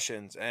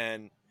 discussions,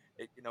 and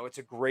it's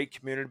a great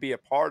community to be a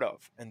part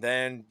of. And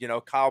then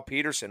Kyle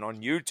Peterson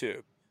on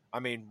YouTube. I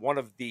mean, one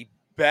of the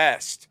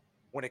best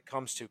when it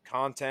comes to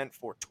content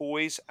for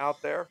toys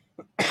out there.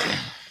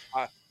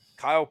 uh,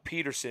 Kyle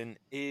Peterson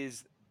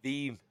is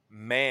the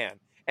man.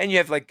 And you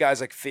have like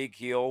guys like Fig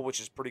Heel, which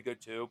is pretty good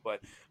too.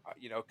 But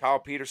Kyle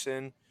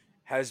Peterson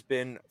has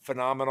been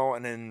phenomenal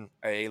and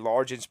a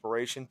large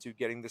inspiration to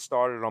getting this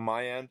started on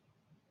my end.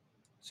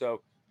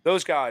 So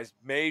those guys,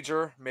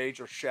 major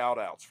shout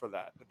outs for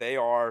that. They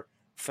are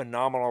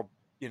phenomenal,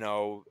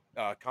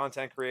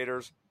 content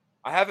creators.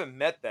 I haven't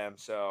met them,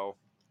 so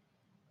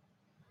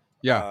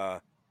Yeah. uh,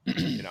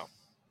 you know,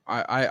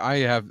 I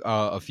have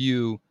a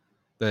few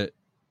that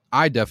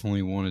I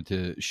definitely wanted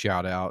to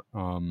shout out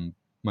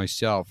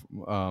myself.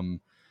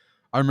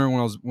 I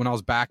remember when I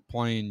was back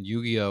playing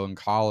Yu-Gi-Oh in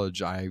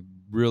college, I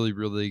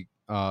really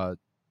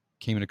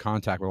came into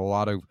contact with a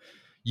lot of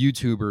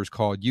YouTubers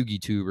called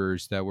Yugi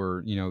Tubers that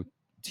were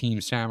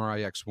Team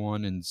Samurai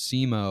X1 and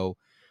Simo.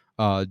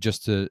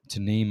 Just to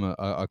name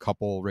a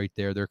couple right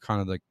there, they're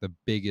kind of like the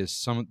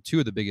biggest, two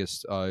of the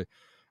biggest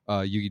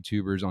Yugi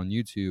Tubers on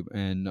YouTube,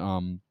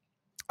 and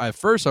at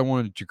first I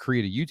wanted to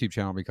create a YouTube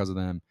channel because of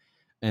them.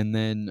 And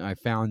then I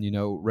found,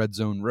 Red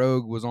Zone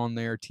Rogue was on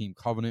there, Team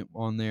Covenant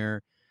on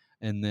there.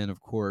 And then, of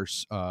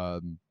course,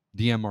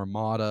 DM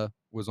Armada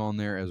was on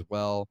there as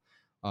well.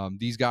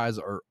 These guys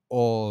are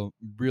all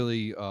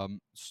really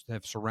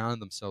have surrounded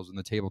themselves in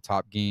the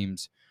tabletop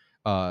games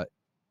uh,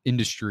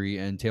 industry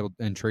and table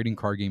and trading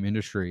card game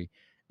industry.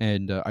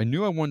 And I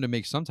knew I wanted to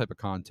make some type of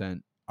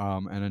content.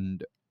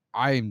 And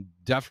I'm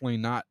definitely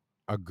not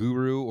a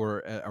guru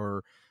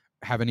or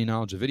have any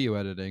knowledge of video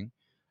editing.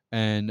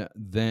 And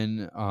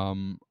then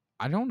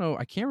I don't know,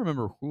 I can't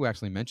remember who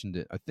actually mentioned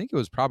it. I think it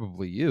was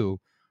probably you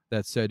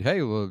that said,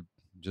 "Hey, well,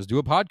 just do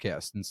a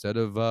podcast instead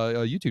of a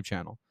YouTube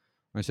channel."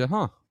 And I said,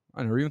 "Huh,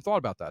 I never even thought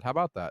about that. How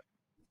about that?"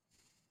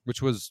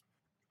 Which was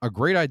a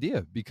great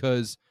idea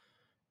because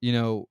you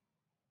know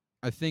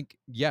I think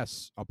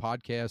yes, a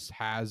podcast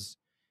has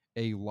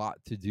a lot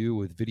to do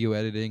with video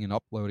editing and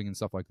uploading and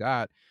stuff like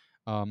that.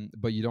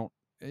 But you don't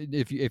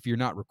if you're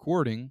not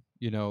recording,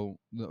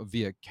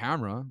 via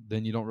camera,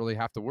 then you don't really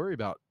have to worry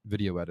about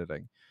video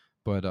editing.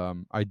 But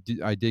I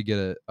did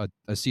get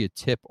I see a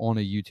tip on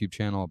a YouTube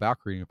channel about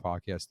creating a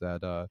podcast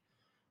that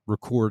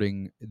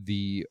recording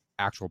the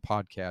actual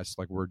podcast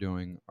like we're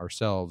doing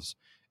ourselves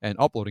and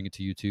uploading it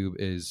to YouTube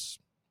is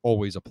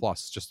always a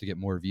plus just to get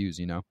more views.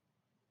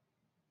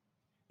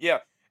 yeah,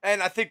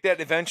 and I think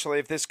that eventually,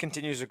 if this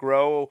continues to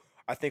grow,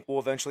 I think we'll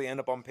eventually end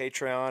up on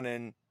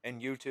Patreon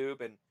and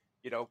YouTube, and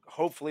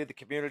hopefully the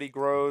community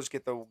grows,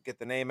 get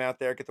the name out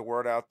there, get the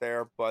word out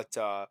there. But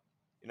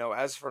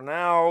as for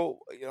now,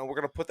 we're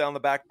gonna put that on the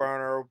back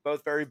burner. We're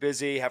both very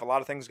busy, have a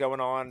lot of things going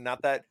on.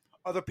 Not that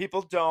other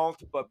people don't,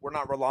 but we're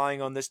not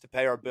relying on this to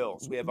pay our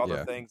bills. We have other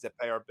Yeah. things that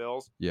pay our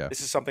bills. Yeah.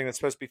 This is something that's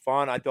supposed to be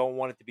fun. I don't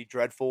want it to be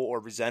dreadful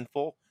or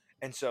resentful.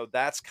 And so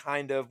that's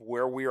kind of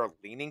where we are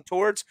leaning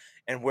towards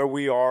and where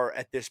we are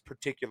at this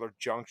particular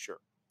juncture.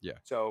 Yeah.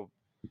 So,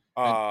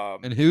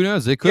 and and who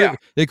knows, yeah,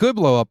 it could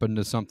blow up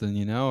into something,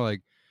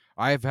 like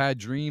I've had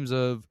dreams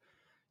of,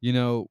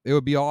 it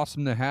would be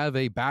awesome to have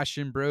a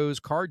Bastion Bros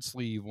card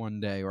sleeve one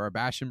day or a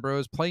Bastion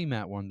Bros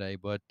playmat one day,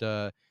 but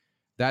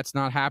that's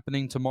not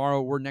happening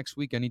tomorrow or next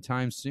week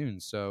anytime soon.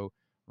 So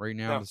right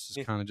now, No, this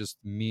is kind of just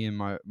me and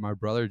my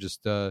brother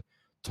just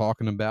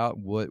talking about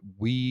what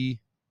we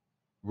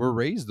were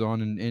raised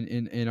on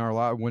in our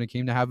life when it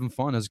came to having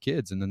fun as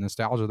kids, and the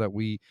nostalgia that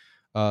we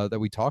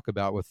talk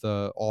about with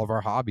all of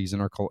our hobbies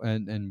and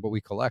and what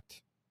we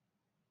collect.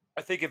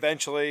 I think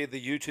eventually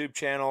the YouTube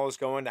channel is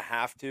going to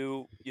have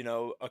to,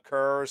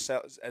 occur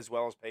as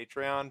well as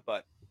Patreon.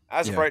 But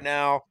as of Yeah, right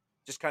now,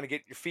 just kind of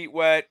get your feet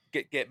wet,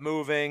 get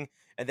moving,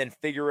 and then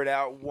figure it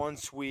out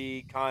once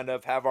we kind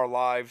of have our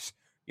lives,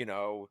 you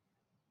know,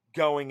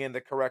 going in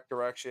the correct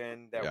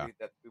direction that yeah,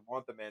 we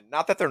want them in.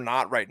 Not that they're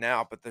not right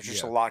now, but there's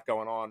just a yeah. lot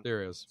going on.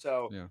 There is.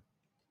 So,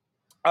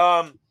 Yeah,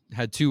 um,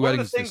 had two one of the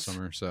weddings this things,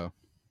 summer, so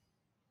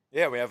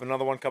yeah, we have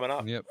another one coming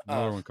up. yep,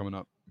 another one coming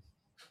up.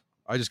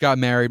 I just got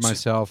married She,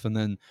 myself, and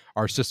then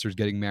our sister's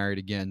getting married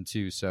again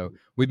too. So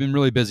we've been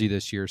really busy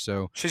this year.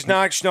 So she's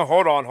not. No,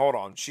 hold on, hold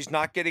on. She's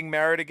not getting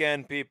married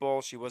again,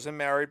 people. She wasn't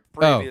married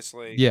oh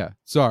previously. yeah,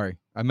 sorry,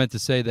 I meant to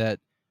say that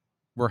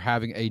we're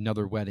having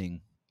another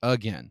wedding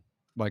again.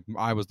 Like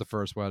I was the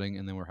first wedding,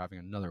 and then we're having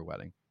another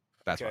wedding.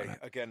 That's what I Okay, meant.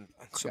 again,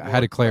 some I had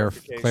more a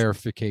clarification.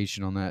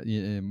 clarification on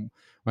that.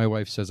 My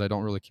wife says I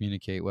don't really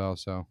communicate well,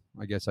 so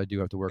I guess I do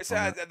have to work It's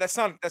on that.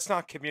 that's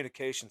not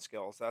communication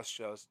skills. That's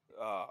just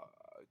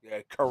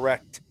yeah,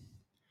 correct,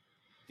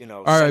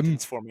 All right,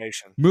 sentence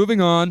formation. moving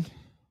on.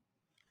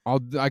 I All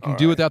can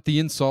do right. without the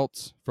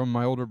insults from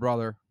my older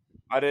brother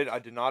I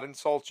did not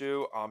insult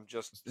you. I'm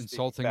just speaking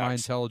insulting my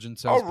facts.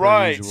 intelligence All as per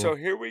right. So usual.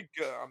 here we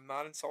go. I'm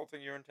not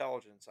insulting your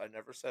intelligence. I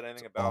never said It's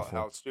anything about awful,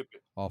 how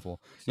stupid. awful.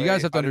 You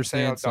guys Say have to I didn't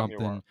say how understand dumb you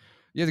were. something.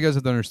 You guys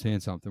have to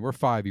understand something. We're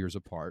 5 years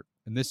apart,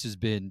 and this has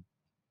been.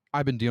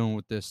 I've been dealing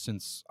with this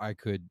since I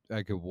could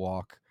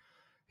walk.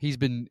 He's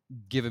been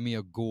giving me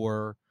a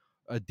gore,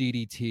 a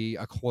DDT,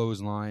 a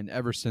clothesline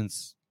ever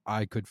since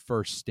I could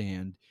first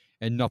stand,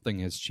 and nothing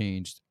has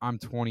changed. I'm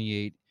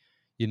 28.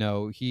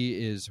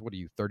 He is, what are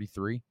you,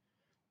 33?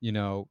 You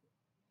know,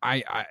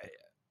 I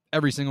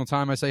every single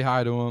time I say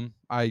hi to him,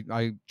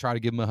 I try to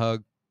give him a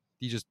hug.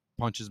 He just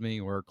punches me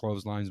or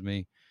clotheslines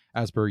me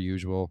as per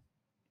usual.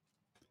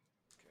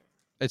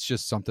 It's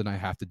just something I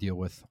have to deal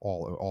with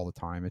all the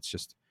time. It's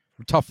just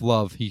tough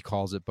love, he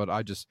calls it, but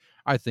I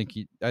think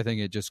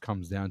it just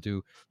comes down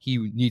to he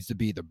needs to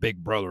be the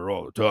big brother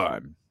all the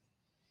time.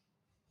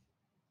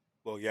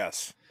 Well,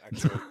 yes,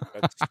 actually,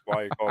 that's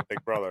why you call it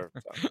Big Brother.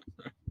 So.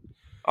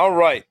 All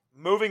right,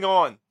 moving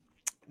on.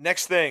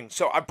 Next thing.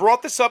 So I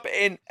brought this up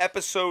in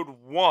episode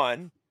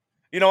 1.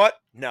 You know what?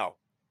 No.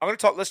 I'm going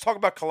to talk let's talk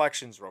about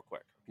collections real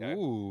quick, okay? I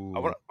Ooh. want I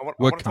want I What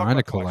want to talk kind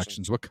of about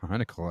collections. collections? What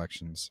kind of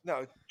collections?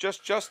 No,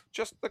 just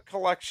the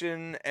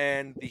collection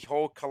and the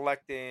whole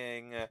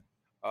collecting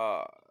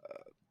uh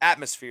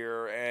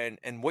atmosphere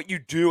and what you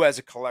do as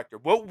a collector.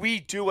 What we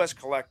do as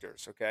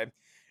collectors, okay?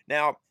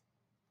 Now,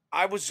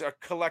 I was a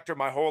collector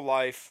my whole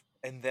life,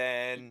 and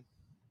then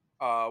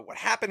what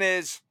happened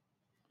is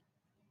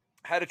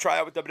I had to try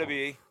out with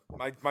WWE.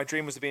 My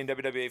dream was to be in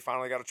WWE.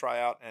 Finally got to try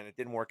out, and it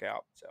didn't work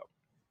out. So,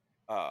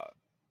 uh,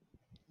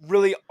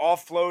 really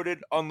offloaded,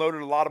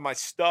 unloaded a lot of my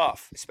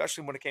stuff,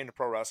 especially when it came to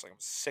pro wrestling. I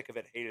was sick of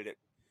it, hated it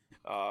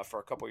for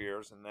a couple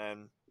years, and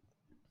then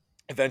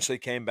eventually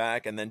came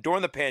back. And then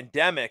during the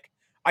pandemic,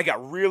 I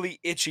got really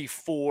itchy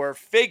for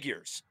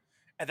figures,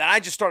 and then I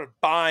just started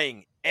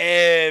buying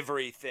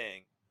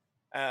everything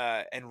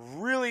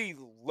and really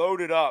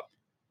loaded up.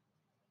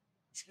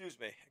 Excuse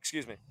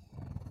me.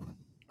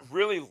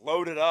 Really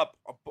loaded up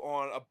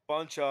on a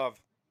bunch of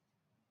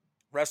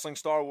wrestling,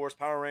 Star Wars,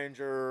 Power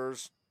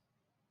Rangers,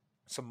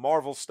 some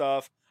Marvel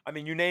stuff. I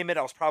mean, you name it,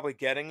 I was probably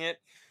getting it.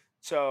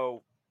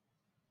 So,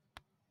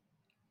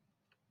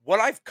 what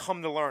I've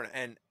come to learn,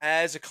 and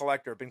as a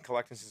collector, I've been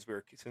collecting since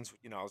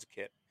I was a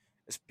kid,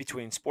 is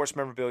between sports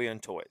memorabilia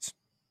and toys.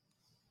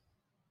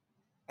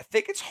 I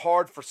think it's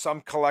hard for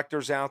some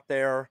collectors out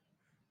there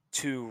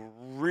to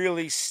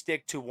really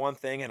stick to one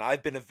thing, and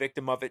I've been a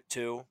victim of it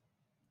too.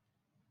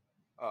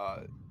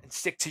 And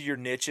stick to your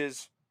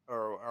niches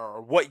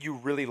or what you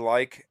really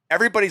like.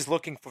 Everybody's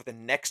looking for the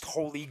next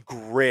holy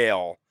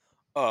grail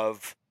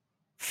of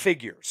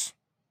figures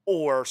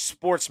or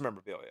sports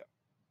memorabilia.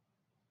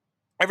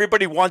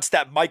 Everybody wants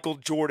that Michael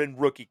Jordan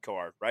rookie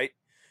card, right?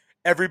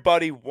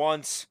 Everybody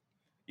wants,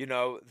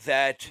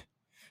 that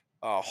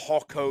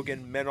Hulk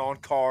Hogan men on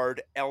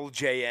card,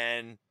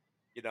 LJN,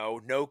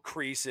 no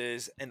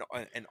creases and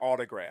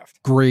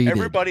autographed. Graded.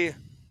 Everybody, yeah,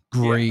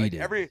 like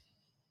Graded.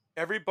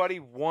 everybody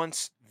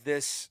wants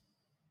this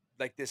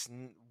like this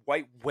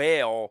white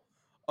whale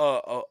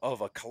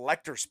of a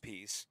collector's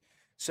piece.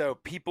 So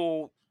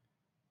people,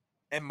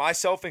 and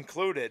myself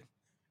included,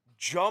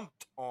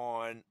 jumped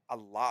on a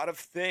lot of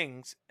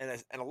things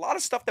and a lot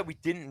of stuff that we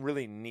didn't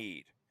really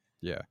need.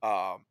 Yeah.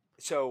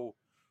 So,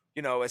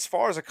 as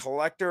far as a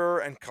collector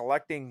and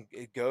collecting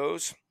it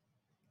goes,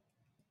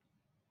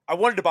 I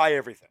wanted to buy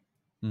everything.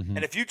 Mm-hmm.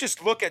 And if you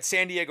just look at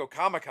San Diego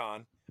Comic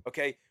Con,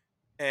 okay,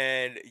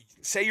 and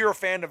say you're a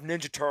fan of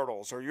Ninja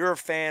Turtles or you're a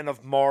fan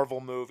of Marvel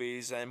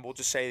movies, and we'll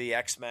just say the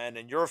X-Men,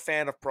 and you're a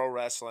fan of pro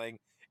wrestling,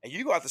 And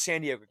you go out to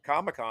San Diego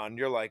Comic-Con, and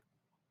you're like,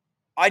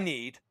 I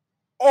need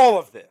all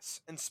of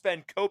this, and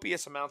spend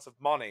copious amounts of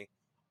money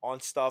on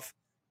stuff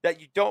that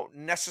you don't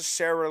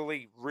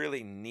necessarily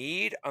really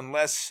need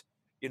unless,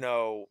 you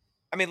know,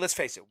 I mean, let's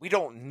face it, we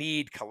don't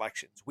need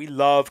collections. We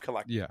love Yeah.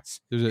 collectibles.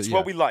 There's a It's what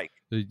yeah. we like,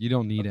 You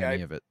don't need okay?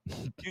 any of it.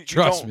 You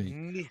Trust don't me.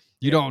 need You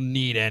yeah. don't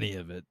need any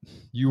of it.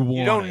 You You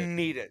want it. don't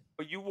need it,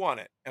 but you want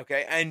it,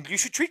 okay? And you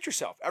should treat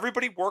yourself.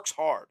 Everybody works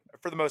hard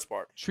for the most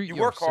part. Treat You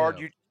work hard,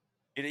 yourself.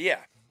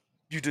 yeah,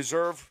 you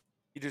deserve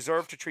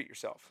to treat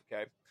yourself,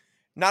 okay?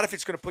 Not if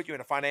it's going to put you in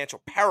a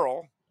financial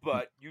peril, Mm,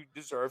 but you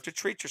deserve to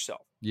treat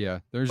yourself.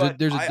 yeah. But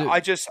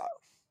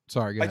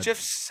Sorry, go I ahead.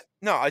 just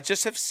no, I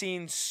just have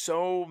seen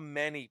so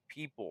many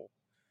people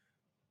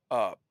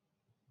uh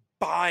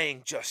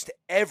buying just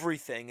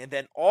everything and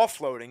then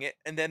offloading it.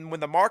 And then when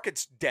the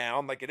market's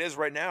down, like it is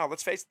right now,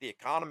 let's face it, the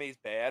economy is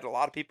bad. A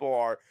lot of people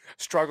are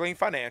struggling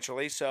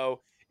financially.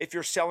 So if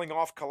you're selling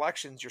off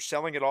collections, you're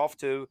selling it off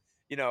to,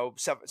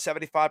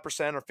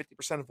 75% or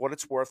 50% of what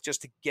it's worth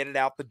just to get it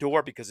out the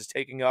door because it's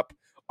taking up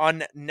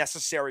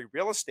unnecessary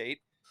real estate.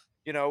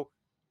 You know,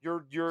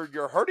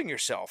 you're hurting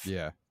yourself.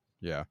 Yeah.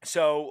 Yeah.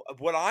 So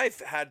what I've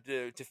had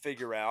to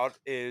figure out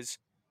is,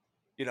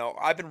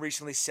 I've been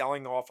recently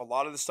selling off a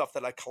lot of the stuff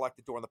that I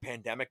collected during the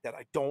pandemic that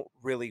I don't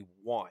really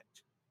want.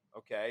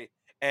 Okay.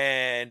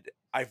 And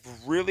I've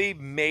really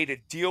made a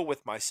deal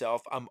with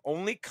myself. I'm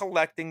only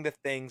collecting the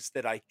things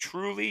that I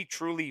truly,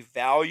 truly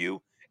value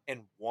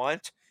and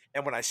want.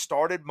 And when I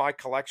started my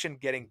collection,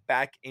 getting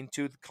back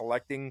into the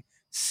collecting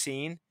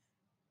scene,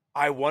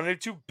 I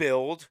wanted to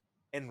build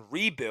and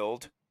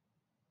rebuild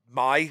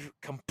my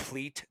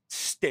complete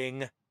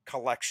Sting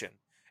collection.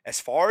 As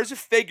far as a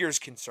figure is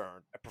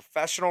concerned, a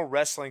professional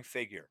wrestling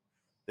figure,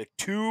 the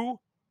two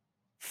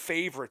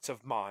favorites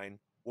of mine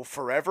will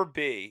forever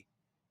be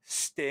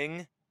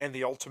Sting and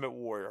the Ultimate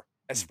Warrior.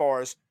 As Mm,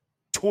 far as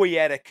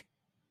toyetic,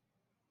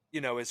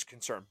 is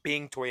concerned,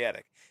 being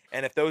toyetic.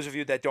 And if those of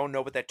you that don't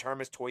know what that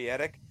term is,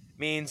 toyetic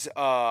means,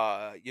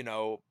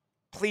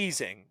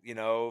 pleasing.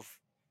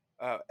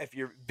 If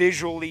you're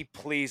visually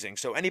pleasing.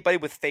 So anybody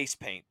with face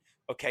paint.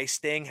 Okay,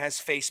 Sting has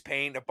face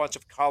paint, a bunch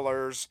of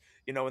colors,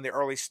 in the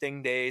early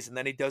Sting days, and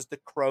then he does the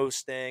Crow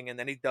Sting, and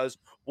then he does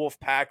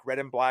Wolfpack, red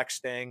and black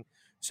Sting.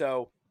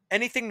 So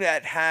anything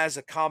that has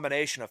a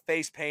combination of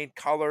face paint,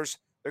 colors,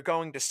 they're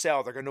going to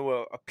sell. They're going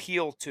to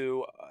appeal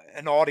to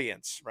an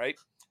audience, right?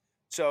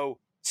 So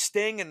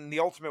Sting and the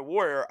Ultimate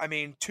Warrior, I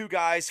mean, two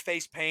guys,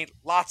 face paint,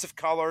 lots of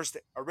colors,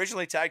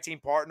 originally tag team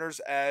partners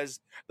as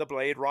the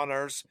Blade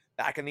Runners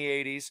back in the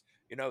 80s.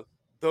 You know,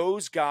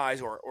 those guys,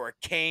 or a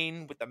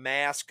Kane with the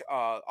mask,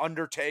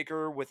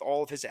 Undertaker with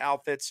all of his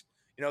outfits.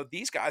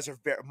 These guys are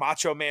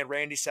Macho Man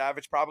Randy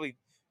Savage, probably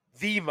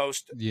the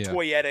most yeah.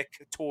 toyetic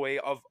toy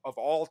of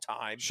all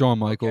time.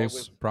 Shawn Okay, with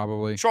Michaels,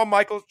 probably. Shawn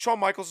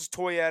Michaels is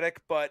toyetic,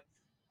 but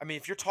I mean,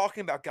 if you're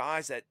talking about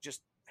guys that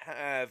just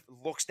have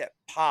looks that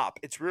pop,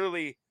 it's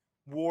really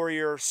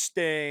Warrior,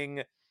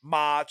 Sting,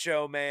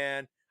 Macho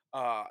Man,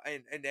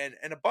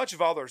 and a bunch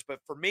of others. But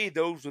for me,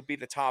 those would be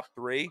the top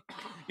three.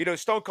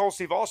 Stone Cold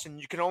Steve Austin,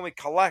 you can only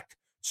collect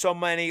so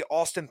many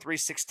Austin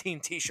 316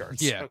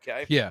 T-shirts. Yeah.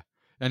 Okay, Yeah.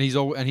 And he's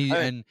old, and he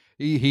I mean,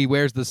 and he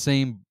wears the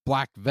same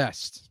black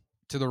vest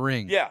to the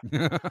ring. yeah,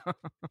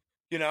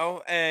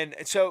 and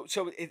so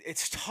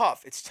it's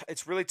tough.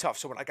 It's really tough.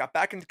 So when I got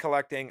back into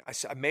collecting,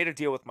 I made a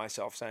deal with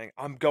myself saying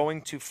I'm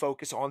going to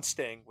focus on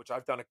Sting, which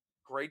I've done a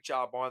great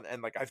job on,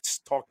 and like I've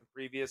talked in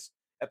previous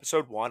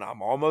episode one,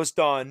 I'm almost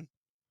done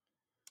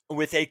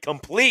with a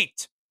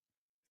complete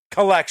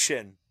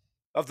collection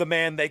of the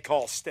man they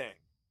call Sting,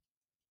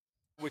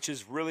 which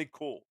is really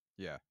cool.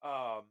 Yeah.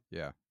 Um,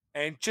 Yeah.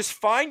 and just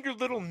find your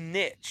little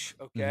niche,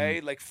 Mhm.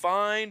 okay? Like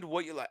find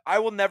what you like. I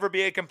will never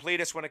be a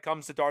completist when it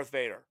comes to Darth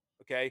Vader,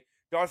 okay?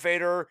 Darth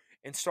Vader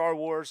in Star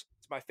Wars,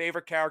 it's my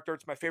favorite character.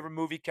 It's my favorite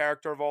movie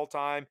character of all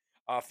time,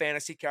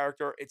 fantasy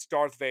character. It's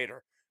Darth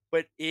Vader.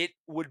 But it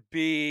would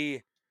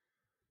be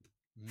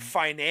Mhm.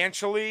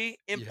 financially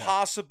Yeah.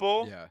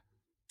 impossible Yeah.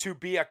 to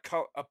be a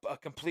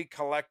complete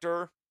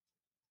collector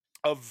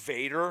of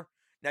Vader.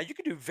 Now you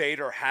can do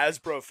Vader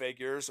Hasbro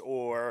figures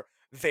or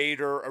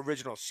Vader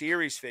original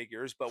series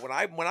figures, but when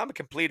I'm a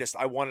completist,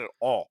 I want it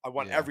all. I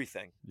want Yeah.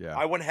 everything. Yeah.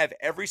 I want to have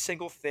every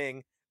single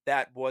thing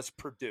that was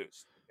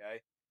produced.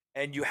 Okay.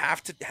 And you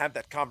have to have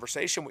that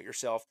conversation with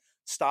yourself.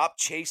 Stop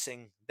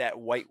chasing that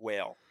white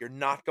whale. You're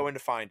not going to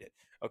find it.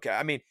 Okay.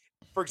 I mean,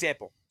 for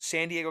example,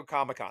 San Diego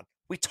Comic Con.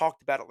 We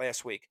talked about it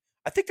last week.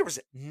 I think there was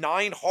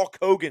 9 Hulk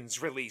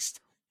Hogan's released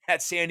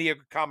at San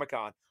Diego Comic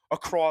Con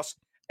across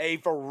a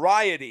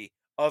variety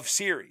of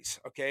series.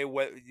 Okay,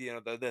 what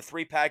the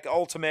 3-pack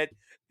Ultimate,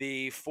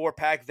 the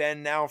 4-pack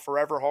Then Now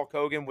Forever Hulk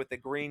Hogan with the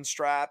green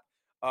strap.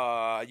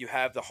 You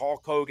have the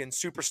Hulk Hogan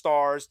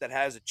Superstars that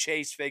has a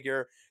chase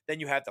figure. Then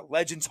you have the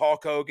Legends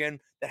Hulk Hogan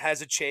that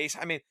has a chase.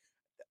 I mean,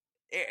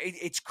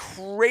 it's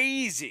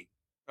crazy.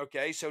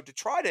 Okay, so to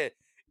try to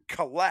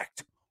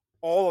collect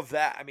all of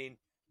that, I mean,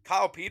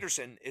 Kyle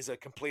Peterson is a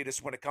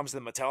completist when it comes to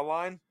the Mattel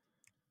line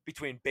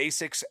between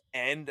basics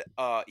and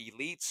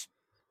elites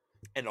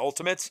and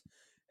ultimates.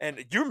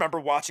 And you remember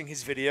watching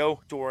his video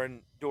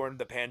during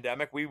the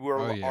pandemic?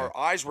 Oh yeah, Our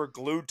eyes were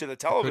glued to the I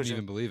couldn't television,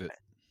 even believe it.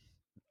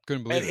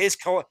 Couldn't believe and it.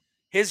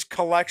 his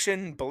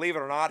collection, believe it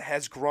or not,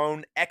 has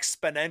grown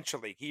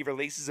exponentially. He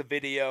releases a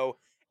video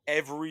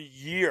every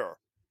year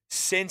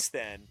since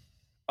then,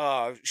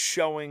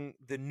 showing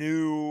the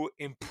new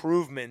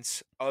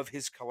improvements of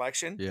his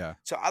collection. Yeah,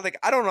 So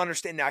I don't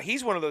understand. Now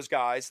he's one of those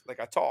guys, like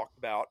I talked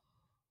about,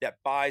 that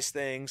buys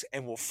things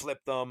and will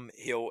flip them.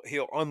 He'll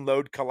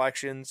unload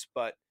collections,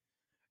 but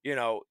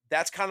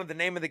that's kind of the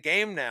name of the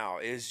game now.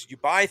 Is you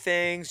buy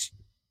things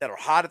that are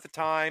hot at the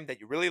time that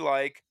you really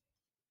like,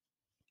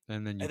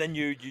 and then and you then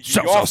you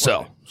sell, sell, offload it.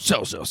 sell,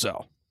 sell, sell,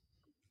 sell.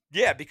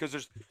 Yeah, because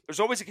there's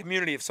always a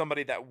community of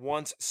somebody that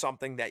wants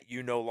something that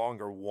you no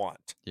longer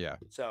want. Yeah,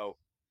 So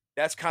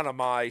that's kind of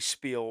my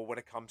spiel when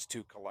it comes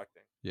to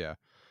collecting. yeah.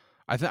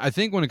 I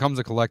think when it comes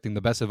to collecting,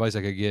 the best advice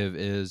I could give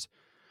is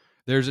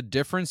there's a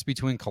difference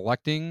between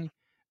collecting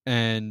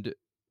and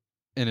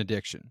an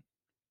addiction.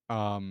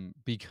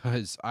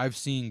 Because I've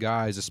seen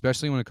guys,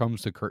 especially when it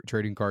comes to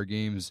trading card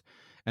games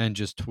and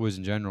just toys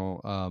in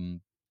general,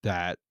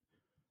 that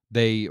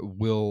they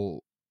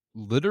will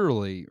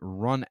literally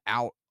run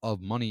out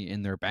of money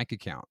in their bank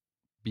account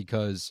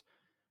because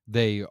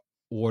they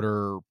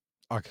order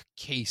a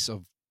case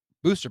of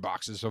booster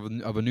boxes of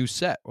a new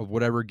set of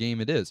whatever game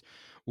it is,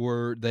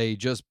 or they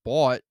just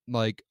bought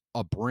like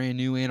a brand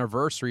new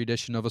anniversary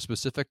edition of a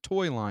specific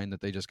toy line that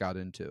they just got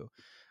into.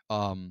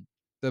 Um,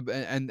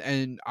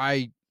 and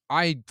I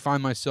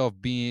find myself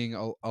being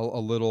a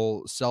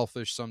little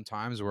selfish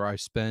sometimes, where I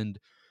spend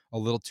a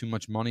little too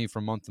much money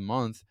from month to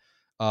month.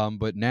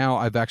 But now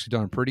I've actually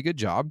done a pretty good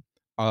job.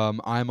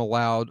 I'm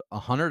allowed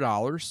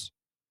 $100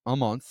 a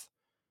month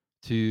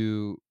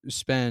to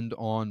spend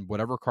on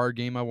whatever card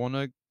game I want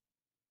to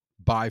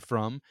buy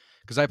from,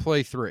 because I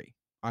play three.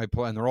 I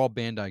play, and they're all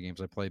Bandai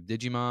games. I play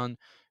Digimon,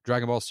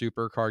 Dragon Ball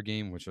Super card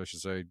game, which I should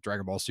say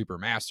Dragon Ball Super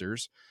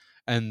Masters,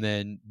 and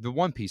then the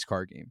One Piece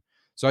card game.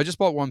 So I just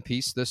bought One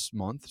Piece this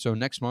month. So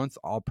next month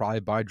I'll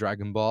probably buy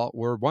Dragon Ball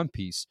or One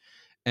Piece.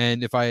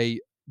 And if I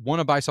want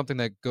to buy something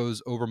that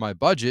goes over my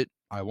budget,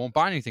 I won't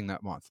buy anything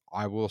that month.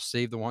 I will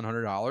save the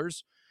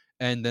 $100,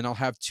 and then I'll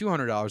have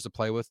 $200 to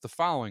play with the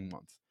following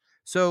month.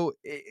 So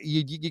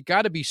you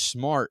got to be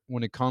smart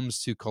when it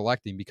comes to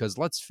collecting, because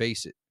let's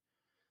face it.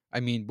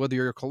 I mean, whether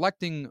you're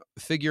collecting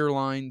figure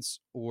lines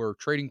or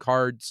trading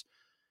cards,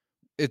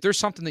 if there's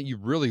something that you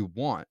really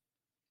want,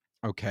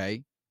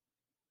 okay,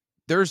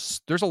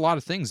 there's a lot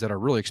of things that are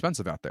really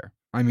expensive out there.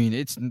 I mean,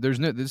 it's there's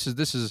no this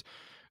is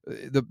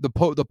the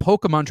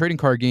Pokemon trading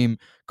card game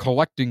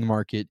collecting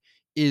market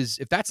is,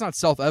 if that's not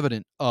self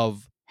evident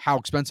of how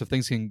expensive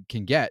things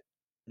can get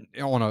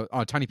on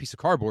a tiny piece of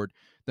cardboard,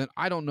 then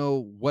I don't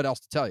know what else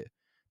to tell you,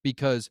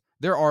 because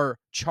there are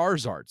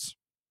Charizards,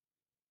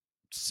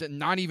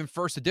 not even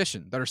first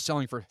edition, that are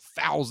selling for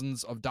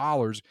thousands of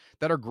dollars,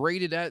 that are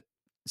graded at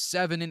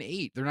 7 and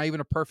 8. They're not even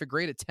a perfect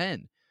grade at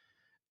 10.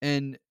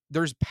 And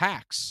there's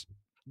packs,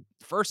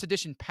 first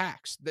edition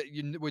packs that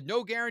with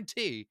no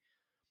guarantee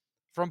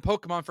from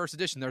Pokemon first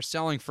edition. They're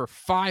selling for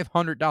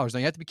 $500. Now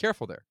you have to be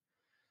careful there,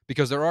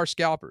 because there are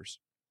scalpers,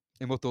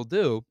 and what they'll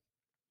do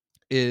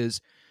is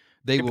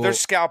they Yeah, but will, there's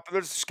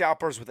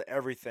scalpers with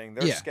everything.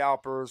 There's yeah,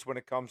 scalpers when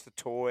it comes to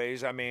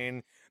toys. I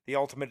mean, the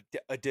Ultimate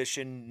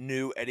Edition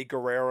new Eddie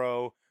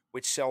Guerrero,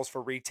 which sells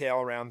for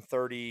retail around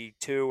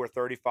 32 or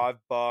 35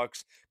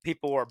 bucks.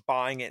 People are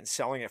buying it and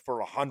selling it for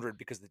 100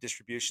 because the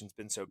distribution's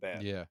been so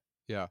bad. yeah,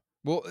 yeah.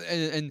 Well,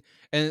 and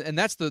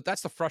that's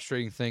the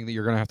frustrating thing that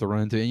you're gonna have to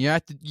run into, and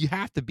you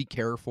have to be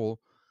careful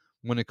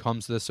when it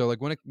comes to this. So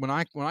like when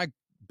I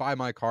buy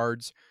my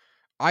cards,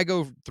 I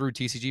go through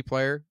TCG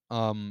Player.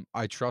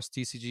 I trust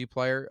TCG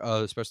Player,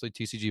 especially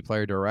TCG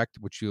Player Direct,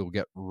 which you'll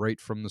get right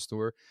from the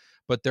store.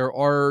 But there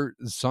are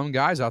some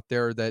guys out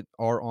there that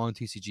are on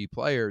TCG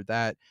Player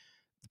that,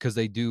 because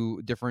they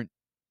do different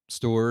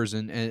stores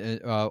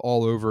and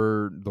all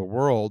over the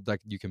world that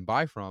you can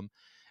buy from,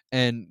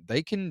 and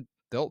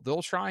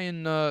they'll try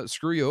and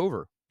screw you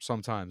over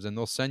sometimes, and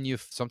they'll send you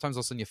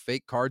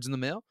fake cards in the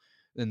mail,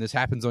 and this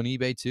happens on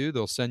eBay too.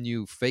 They'll send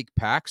you fake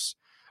packs.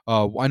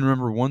 I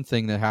remember one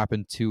thing that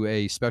happened to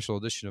a special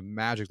edition of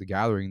Magic the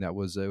Gathering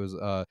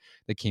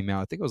that came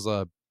out. I think it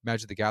was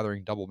Magic the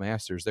Gathering Double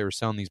Masters. They were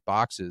selling these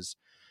boxes,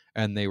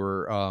 and they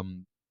were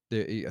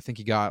I think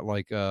he got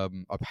like a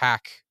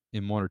pack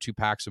in one or two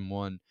packs in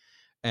one,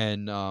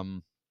 and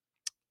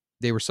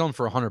they were selling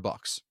for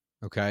 $100.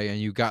 Okay, and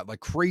you got like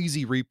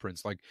crazy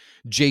reprints, like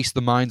Jace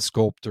the Mind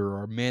Sculptor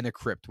or Mana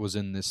Crypt was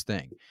in this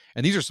thing,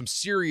 and these are some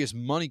serious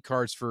money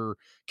cards for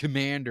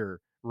Commander.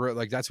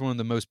 Like that's one of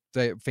the most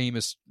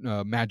famous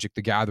Magic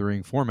the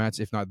Gathering formats,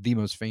 if not the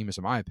most famous,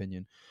 in my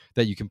opinion,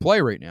 that you can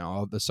play right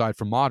now, aside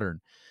from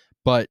Modern.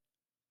 But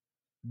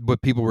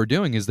what people were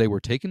doing is they were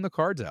taking the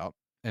cards out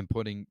and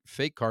putting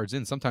fake cards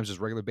in, sometimes just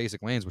regular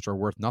basic lands, which are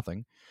worth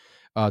nothing,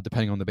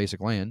 depending on the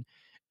basic land.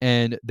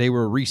 And they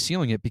were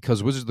resealing it,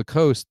 because Wizards of the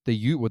Coast,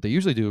 what they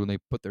usually do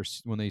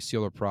when they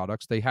seal their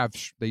products,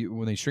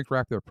 when they shrink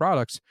wrap their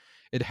products,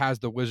 it has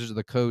the Wizards of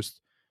the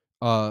Coast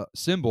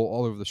symbol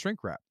all over the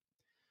shrink wrap.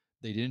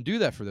 They didn't do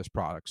that for this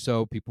product,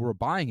 so people were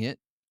buying it,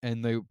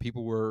 and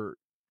people were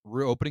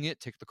reopening it,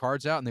 take the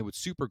cards out, and they would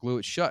super glue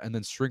it shut and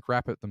then shrink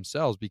wrap it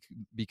themselves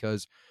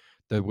because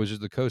the Wizards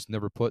of the Coast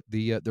never put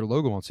their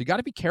logo on. So you got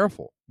to be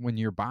careful when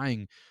you're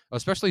buying,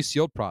 especially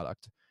sealed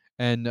product,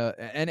 and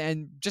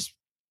just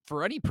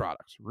for any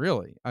product,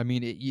 really. I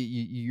mean,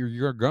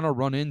 you're gonna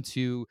run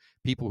into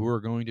people who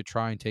are going to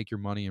try and take your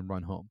money and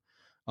run home.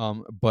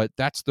 But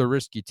that's the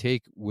risk you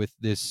take with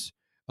this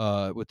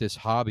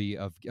hobby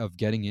of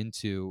getting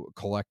into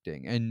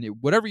collecting. And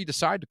whatever you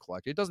decide to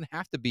collect, it doesn't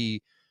have to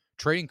be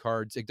trading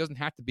cards. It doesn't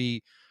have to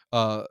be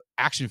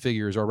action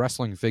figures or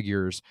wrestling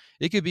figures.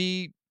 It could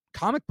be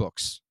comic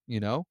books.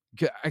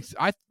 I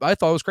thought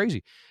it was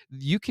crazy.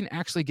 You can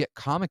actually get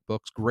comic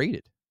books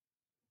graded,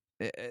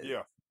 uh,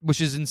 Yeah.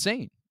 which is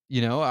insane.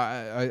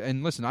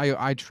 And listen,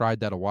 I tried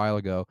that a while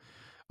ago,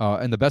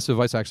 and the best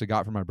advice I actually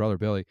got from my brother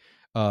Billy,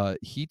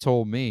 he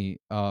told me,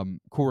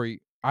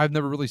 Corey, I've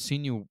never really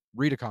seen you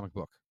read a comic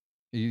book.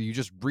 You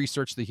just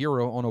research the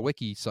hero on a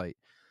wiki site,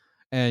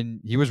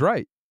 and he was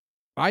right.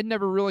 I'd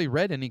never really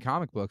read any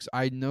comic books.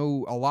 I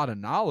know a lot of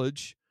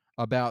knowledge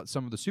about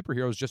some of the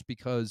superheroes just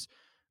because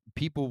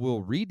people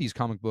will read these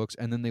comic books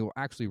and then they will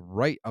actually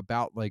write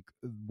about like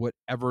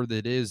whatever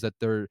that is that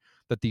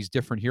these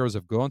different heroes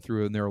have gone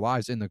through in their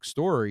lives in the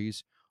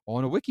stories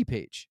on a wiki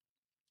page.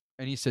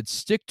 And he said,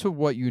 stick to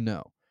what you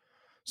know.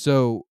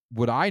 So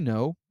what I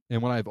know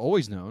and what I've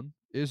always known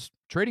is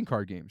trading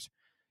card games.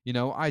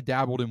 I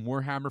dabbled in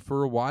Warhammer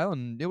for a while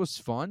and it was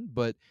fun,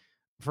 but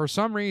for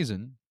some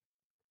reason,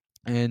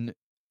 and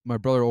my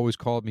brother always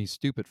called me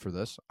stupid for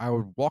this, I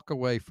would walk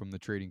away from the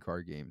trading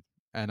card game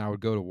and I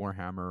would go to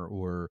Warhammer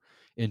or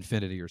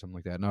Infinity or something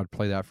like that, and I would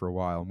play that for a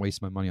while and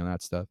waste my money on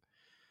that stuff.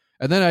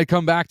 And then I'd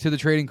come back to the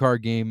trading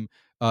card game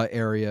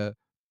area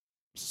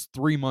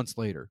 3 months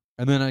later,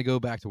 and then I go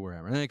back to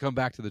Warhammer, and then I come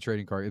back to the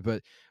trading card.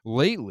 But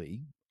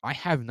lately, I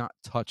have not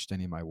touched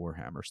any of my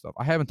Warhammer stuff.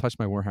 I haven't touched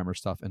my Warhammer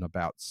stuff in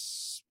about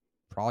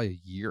probably a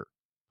year,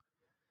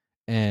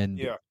 and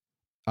Yeah.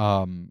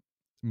 um,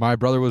 my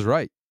brother was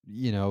right.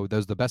 That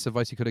was the best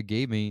advice he could have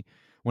gave me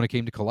when it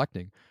came to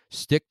collecting.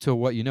 Stick to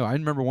what you know. I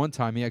remember one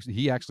time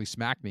he actually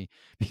smacked me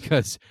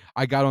because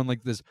I got on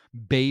like this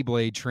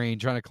Beyblade train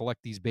trying to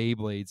collect these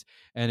Beyblades,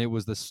 and it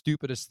was the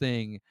stupidest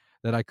thing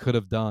that I could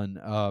have done.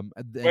 And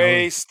I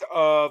was Waste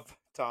of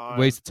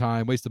waste time. of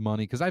time, waste of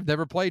money because I've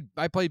never played.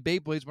 I played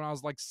Beyblades when I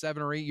was like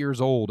 7 or 8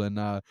 years old, and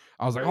I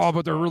was like, "Oh, Waste of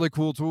but they're time. really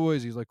cool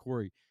toys." He's like,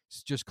 "Corey,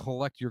 just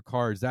collect your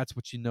cards. That's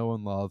what you know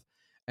and love."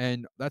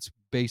 And that's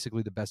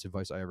basically the best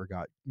advice I ever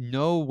got.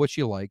 Know what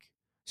you like,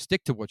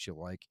 stick to what you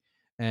like,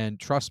 and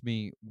trust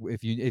me,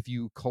 if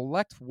you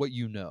collect what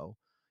you know,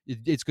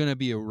 it's going to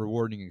be a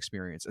rewarding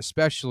experience,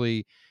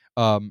 especially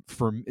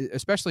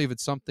if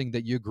it's something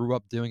that you grew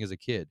up doing as a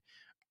kid.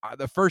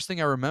 The first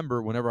thing I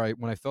remember when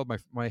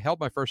I held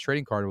my first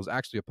trading card, it was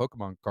actually a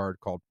Pokemon card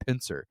called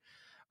Pinsir.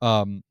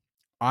 Um,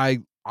 I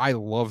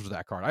loved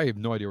that card. I have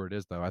no idea where it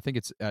is though. I think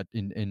it's at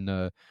in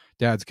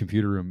Dad's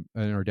computer room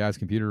in our dad's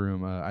computer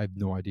room. I have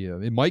no idea.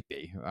 It might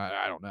be.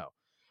 I don't know.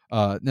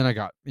 Then I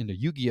got into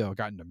Yu-Gi-Oh,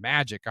 got into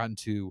Magic, got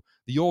into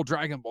the old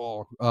Dragon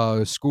Ball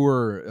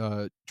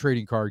score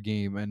trading card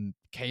game, and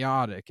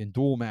Chaotic and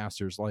Duel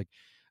Masters. Like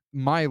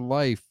my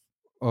life,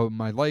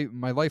 my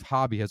life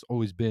hobby has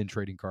always been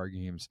trading card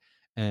games,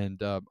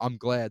 and I'm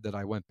glad that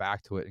I went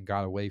back to it and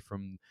got away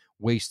from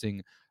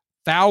wasting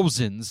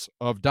thousands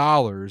of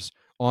dollars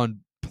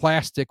on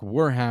plastic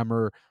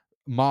Warhammer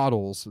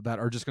models that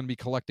are just going to be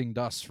collecting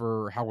dust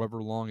for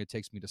however long it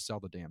takes me to sell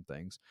the damn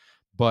things.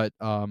 But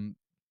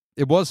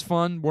it was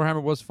fun.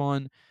 Warhammer was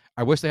fun.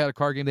 I wish they had a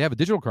card game. They have a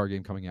digital card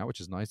game coming out, which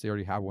is nice. They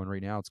already have one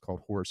right now. It's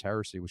called Horus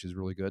Heresy, which is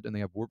really good. And they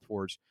have Warp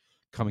Forge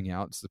coming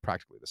out. It's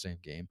practically the same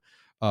game,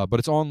 but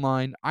it's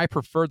online. I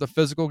prefer the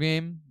physical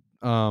game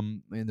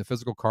and the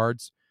physical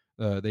cards.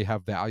 They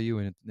have value,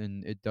 and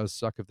it does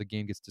suck if the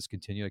game gets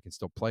discontinued. I can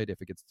still play it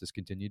if it gets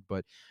discontinued,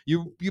 but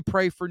you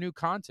pray for new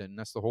content, and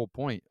that's the whole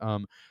point.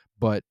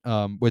 But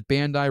with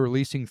Bandai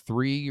releasing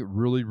 3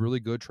 really really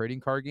good trading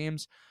card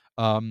games,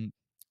 um,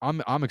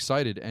 I'm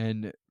excited,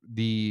 and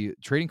the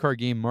trading card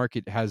game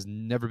market has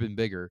never been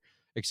bigger,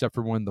 except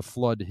for when the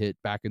flood hit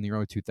back in the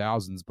early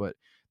 2000s. But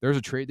there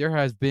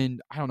has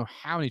been, I don't know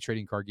how many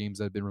trading card games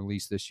that have been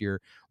released this year.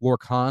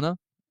 Lorcana,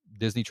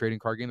 Disney trading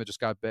card game that just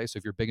got big. So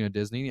if you're big into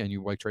Disney and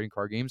you like trading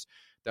card games,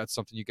 that's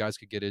something you guys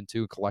could get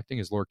into collecting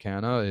is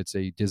Lorcana.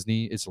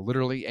 It's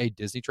literally a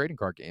Disney trading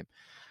card game.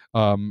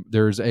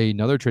 There's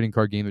another trading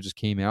card game that just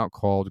came out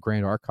called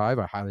Grand Archive.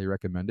 I highly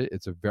recommend it.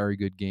 It's a very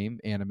good game,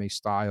 anime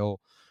style,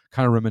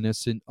 kind of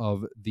reminiscent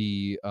of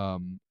the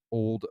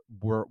old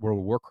World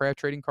of Warcraft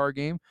trading card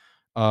game,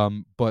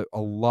 but a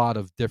lot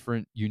of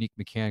different unique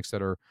mechanics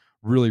that are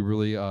really,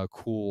 really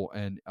cool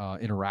and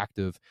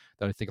interactive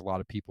that I think a lot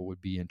of people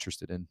would be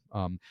interested in.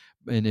 And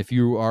if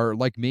you are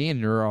like me and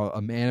you're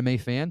an anime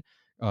fan,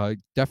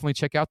 definitely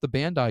check out the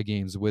Bandai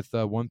games with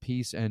One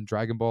Piece and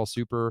Dragon Ball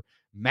Super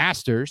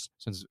Masters,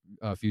 since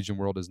Fusion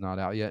World is not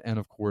out yet, and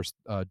of course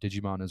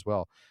Digimon as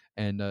well.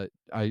 And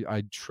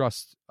I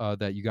trust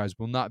that you guys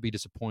will not be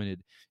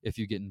disappointed if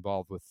you get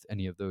involved with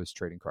any of those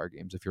trading card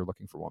games if you're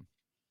looking for one.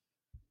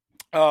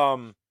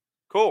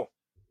 Cool.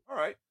 All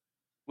right.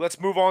 Let's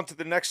move on to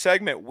the next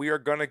segment. We are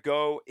going to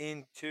go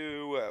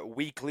into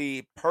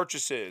weekly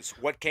purchases.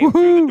 What came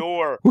through the Woohoo!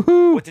 door?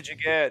 Woohoo! What did you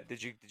get?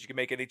 Did you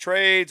make any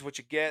trades? What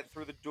you get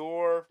through the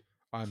door?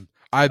 I'm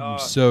Uh,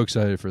 so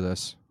excited for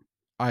this.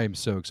 I am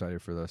so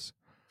excited for this.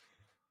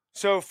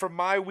 so for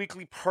my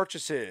weekly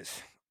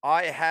purchases,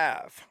 I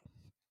have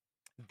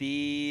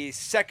the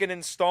second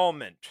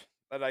installment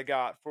that I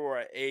got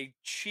for a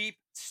cheap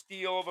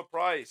steal of a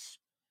price,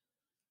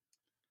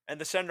 and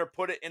the sender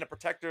put it in a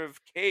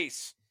protective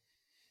case.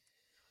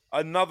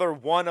 Another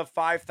one of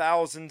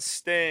 5,000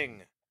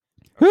 Sting.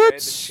 Okay, the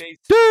It's Chase.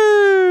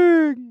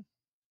 Sting!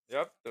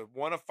 Yep, the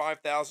one of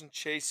 5,000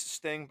 Chase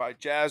Sting by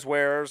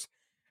Jazzwares,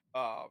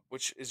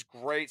 which is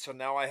great. So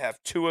now I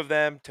have two of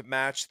them to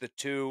match the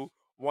two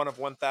one of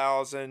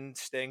 1,000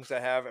 Stings I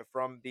have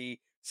from the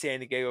San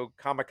Diego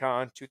Comic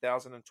Con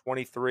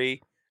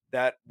 2023.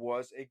 That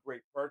was a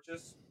great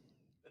purchase.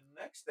 The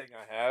next thing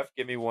I have,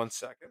 give me 1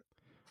 second.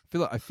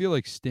 I feel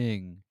like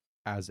Sting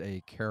as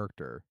a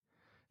character.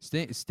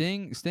 Sting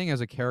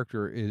as a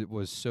character, it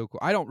was so cool.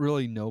 I don't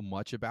really know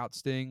much about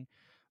Sting,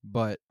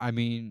 but I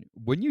mean,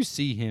 when you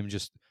see him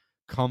just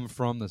come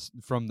from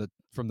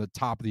the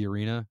top of the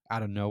arena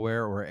out of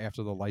nowhere, or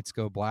after the lights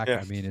go black, Yeah,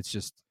 I mean, it's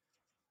just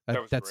that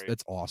was great.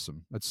 that's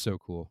awesome. That's so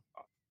cool.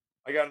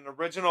 I got an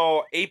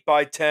original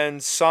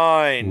 8x10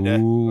 signed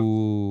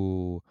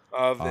Ooh,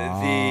 of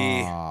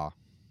ah,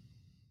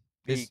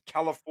 the his his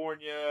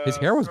California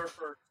hair was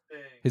Surfer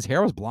Sting. his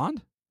hair was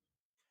blonde.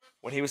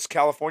 When he was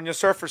California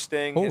Surfer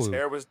Sting, his Oh,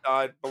 hair was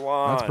dyed that's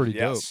blonde. pretty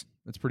dope. Yes.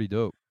 That's pretty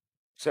dope.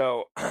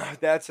 So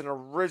that's an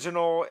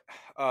original,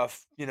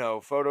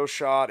 photo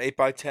shot,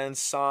 8x10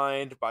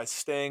 signed by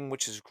Sting,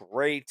 which is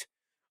great.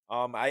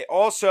 I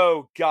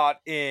also got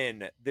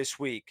in this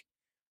week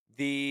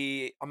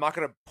I'm not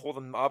going to pull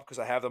them up because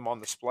I have them on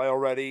display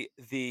already.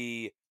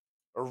 The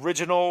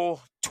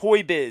original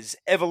Toy Biz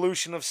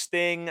Evolution of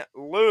Sting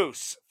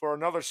loose for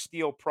another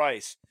steal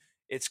price.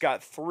 It's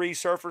got 3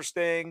 Surfer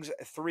Stings,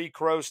 3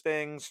 Crow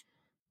Stings,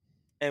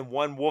 and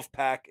 1 Wolf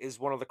Pack is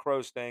one of the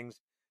Crow Stings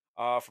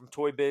from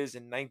Toy Biz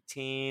in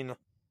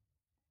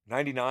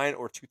 1999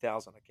 or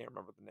 2000. I can't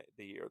remember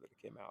the year that it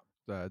came out.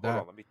 Hold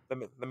That on,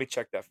 let me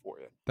check that for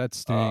you. Uh,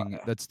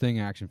 that Sting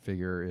action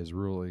figure is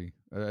really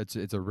it's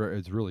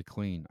really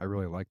clean. I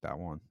really like that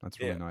one. That's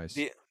really yeah, nice.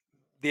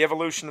 the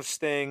evolution of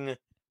Sting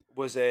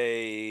was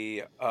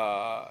a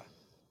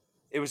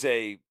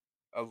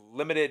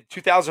limited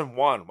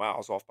 2001. Wow, I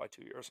was off by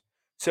 2 years.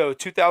 So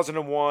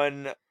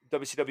 2001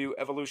 WCW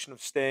Evolution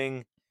of Sting.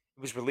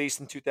 It was released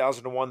in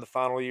 2001, the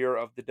final year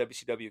of the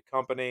WCW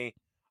company.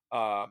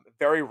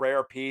 Very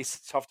rare piece,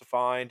 tough to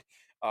find.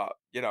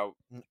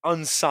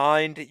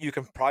 Unsigned. You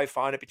can probably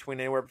find it between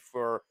anywhere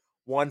for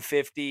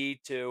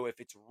 150 to, if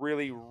it's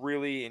really,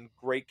 really in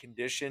great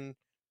condition,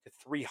 to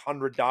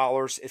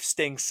 $300 if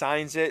Sting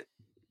signs it.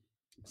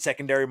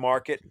 Secondary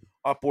market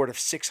upward of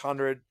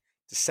 600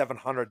 to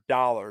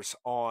 $700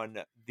 on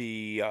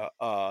the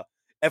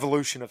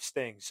evolution of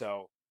Sting.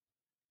 So,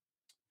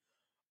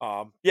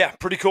 yeah,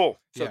 pretty cool.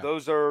 So Yeah,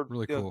 those are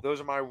really cool.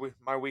 those are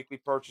my weekly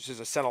purchases.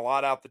 I sent a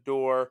lot out the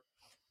door.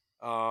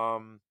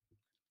 Um,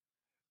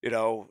 you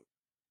know,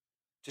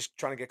 just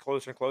trying to get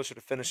closer and closer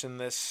to finishing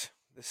this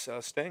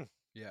Sting.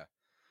 Yeah,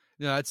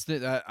 yeah.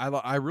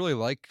 I really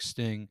like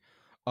Sting.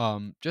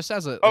 Just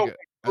as a Oh,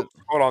 a oops,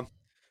 hold on.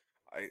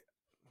 I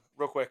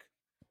real quick.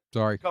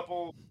 sorry.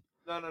 Couple.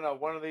 No, no, no.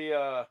 One of the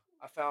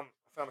I found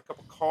a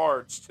couple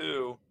cards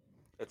too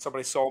that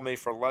somebody sold me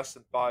for less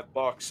than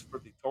 $5 for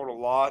the total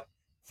lot.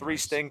 Three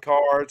Nice. Sting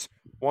cards,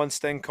 one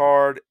Sting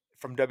card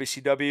from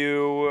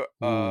WCW, Ooh,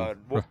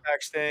 Wolfpack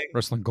Sting,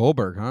 wrestling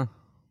Goldberg, huh?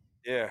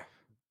 yeah,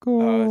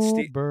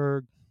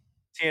 Goldberg.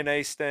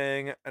 TNA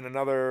Sting, and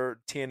another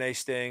TNA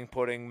Sting,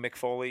 putting Mick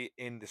Foley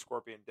in the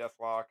Scorpion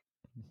Deathlock.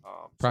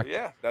 So Pract-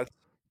 yeah, that's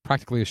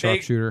Practically a big.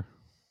 sharpshooter.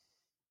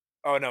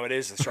 Oh no, it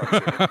is a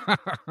sharpshooter.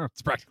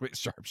 It's practically a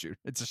sharpshooter.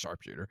 It's a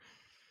sharpshooter.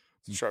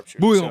 It's a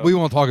sharpshooter. So We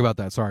won't talk about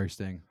that. Sorry,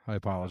 Sting. I no,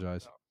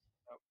 apologize. no,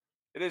 no.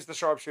 It is the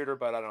sharpshooter,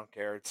 but I don't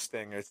care. It's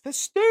Sting. It's the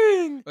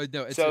Sting.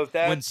 No, it's So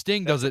when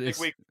Sting does that's a it. big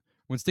week.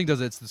 When Sting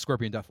does it. It's the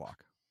Scorpion Deathlock.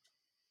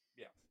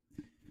 Yeah.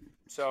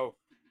 So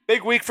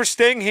big week for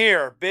Sting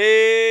here.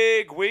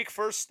 Big week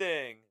for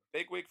Sting.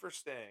 Big week for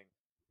Sting.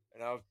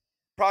 And I'm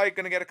probably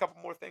gonna get a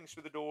couple more things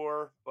through the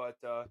door, but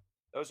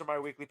those are my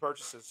weekly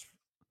purchases.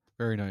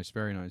 Very nice.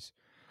 Very nice.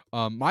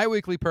 My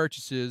weekly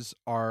purchases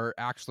are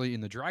actually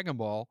in the Dragon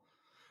Ball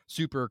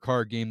Super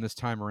card game this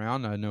time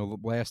around. I know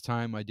last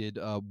time I did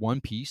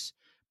One Piece,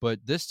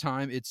 but this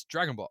time it's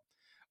Dragon Ball.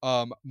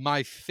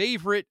 My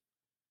favorite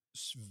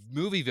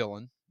movie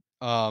villain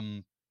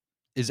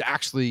is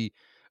actually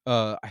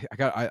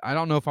I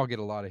don't know if I'll get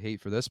a lot of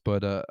hate for this,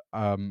 but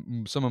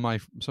some of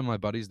my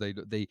buddies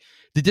they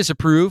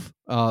disapprove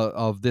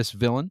of this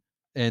villain,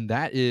 and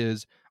that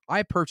is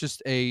I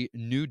purchased a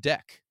new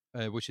deck,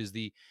 which is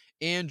the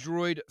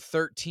Android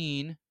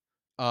 13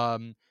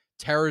 um,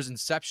 Terror's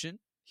Inception.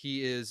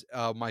 He is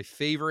my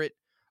favorite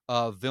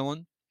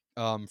villain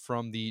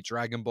from the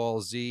Dragon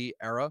Ball Z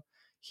era.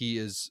 He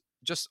is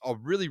just a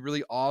really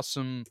really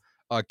awesome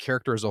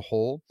character as a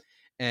whole.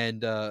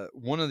 And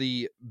one of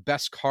the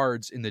best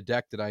cards in the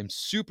deck that I'm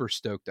super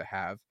stoked to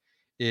have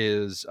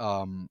is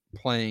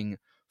playing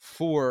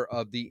 4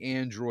 of the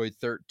Android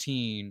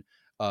 13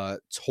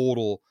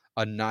 total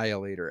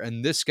Annihilator.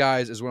 And this,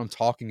 guys, is what I'm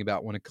talking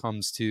about when it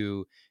comes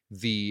to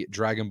the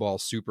Dragon Ball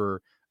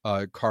Super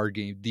card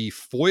game. The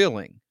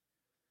foiling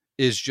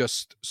is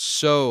just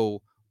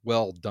so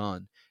well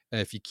done.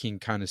 And if you can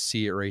kind of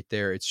see it right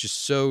there, it's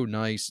just so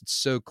nice. It's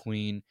so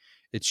clean.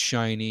 It's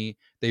shiny.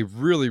 They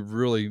really,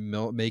 really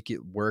make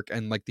it work.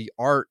 And like the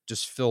art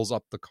just fills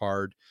up the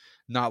card,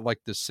 not like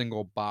the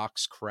single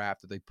box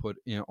crap that they put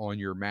on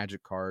your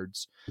Magic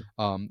cards.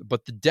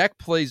 But the deck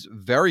plays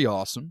very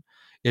awesome.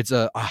 It's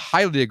a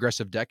highly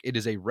aggressive deck. It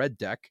is a red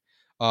deck.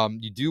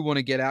 You do want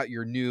to get out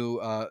your new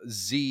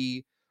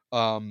Z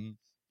um,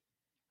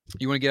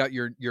 you want to get out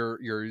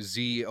your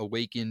Z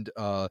awakened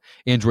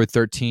Android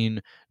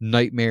 13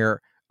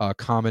 nightmare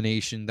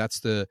combination. That's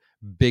the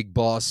big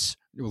boss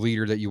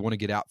leader that you want to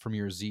get out from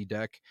your Z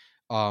deck.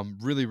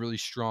 Really really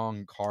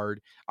strong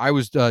card. I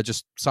was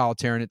just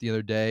solitairing it the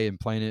other day and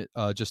playing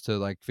it just to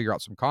like figure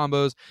out some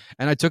combos,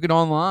 and I took it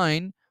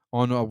online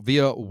on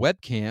via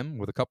webcam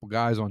with a couple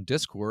guys on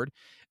Discord,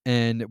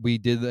 and we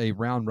did a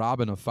round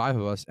robin of 5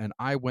 of us, and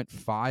I went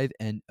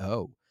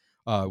 5-0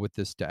 with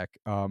this deck.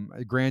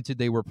 Granted,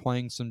 they were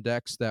playing some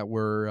decks that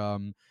were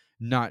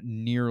not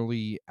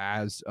nearly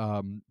as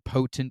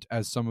potent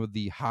as some of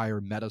the higher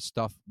meta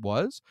stuff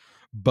was,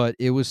 but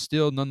it was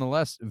still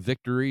nonetheless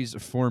victories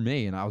for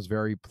me, and I was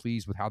very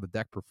pleased with how the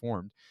deck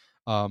performed.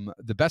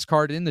 The best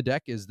card in the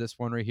deck is this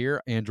one right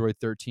here, Android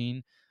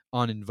 13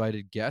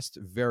 Uninvited Guest.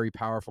 Very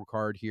powerful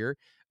card here.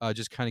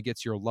 Just kind of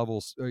gets your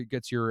levels,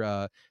 gets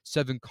your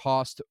 7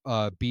 cost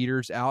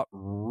beaters out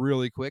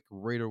really quick,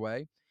 right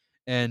away.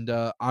 And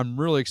I'm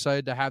really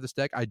excited to have this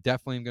deck. I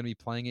definitely am going to be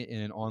playing it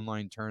in an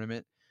online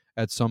tournament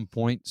at some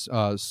point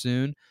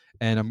soon,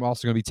 and I'm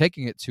also going to be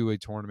taking it to a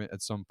tournament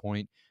at some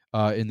point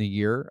in the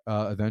year.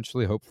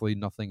 Eventually, hopefully,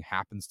 nothing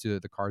happens to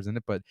the cards in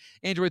it. But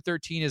Android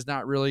 13 is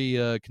not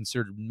really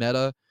considered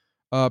meta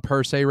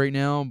per se right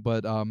now,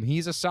 but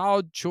he's a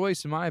solid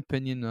choice in my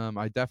opinion.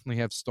 I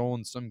definitely have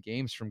stolen some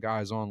games from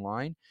guys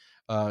online.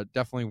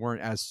 Definitely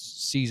weren't as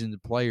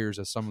seasoned players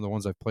as some of the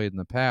ones I've played in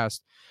the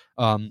past.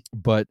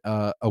 But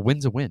a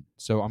win's a win,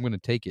 so I'm going to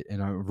take it,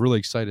 and I'm really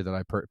excited that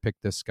I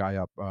picked this guy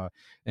up.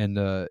 And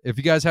if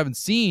you guys haven't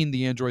seen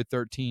the Android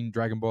 13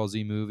 Dragon Ball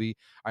Z movie,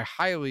 I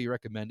highly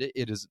recommend it.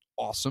 It is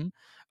awesome.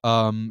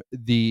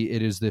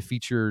 It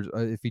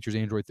features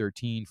Android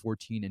 13,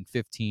 14, and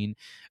 15,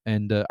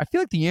 and I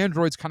feel like the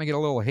androids kind of get a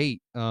little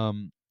hate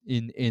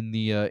in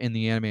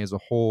the anime as a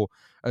whole,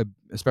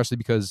 especially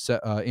because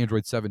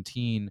Android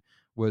 17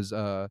 was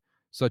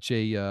such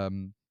a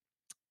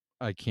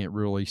I can't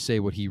really say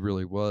what he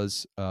really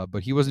was,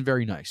 but he wasn't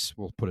very nice.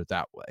 We'll put it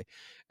that way,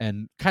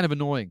 and kind of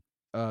annoying,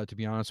 to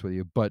be honest with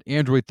you. But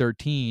Android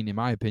 13, in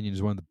my opinion,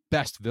 is one of the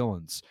best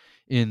villains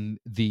in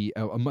the,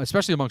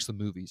 especially amongst the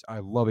movies. I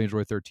love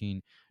Android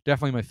 13,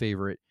 definitely my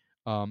favorite.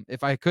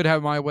 If I could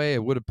have my way, I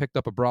would have picked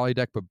up a Brawly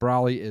deck, but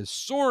Brawly is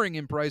soaring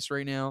in price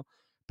right now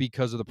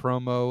because of the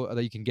promo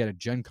that you can get at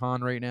Gen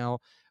Con right now.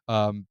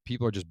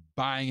 People are just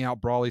buying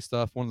out Brawly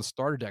stuff. One of the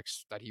starter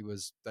decks that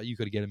you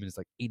could get him in is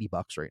like $80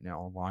 right now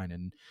online,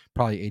 and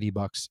probably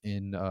 $80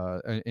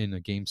 in a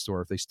game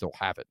store if they still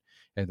have it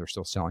and they're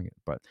still selling it.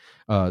 But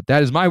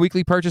that is my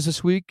weekly purchase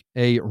this week: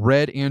 a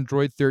red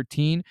Android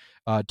 13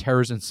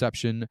 Terror's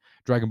Inception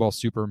Dragon Ball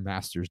Super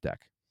Masters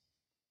deck.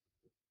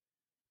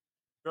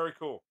 Very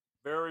cool.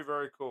 Very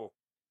very cool.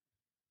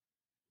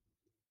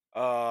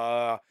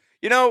 Uh,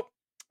 you know,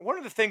 one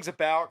of the things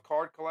about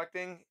card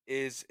collecting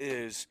is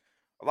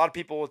a lot of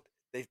people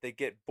they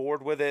get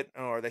bored with it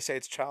or they say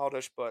it's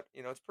childish, but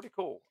it's pretty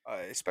cool,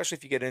 especially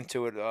if you get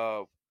into it.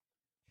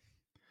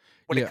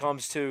 When it Yeah.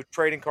 comes to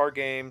trading card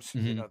games,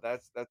 Hmm.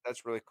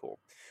 that's really cool.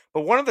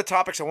 But one of the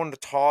topics I wanted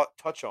to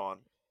touch on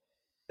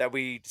that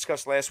we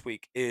discussed last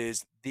week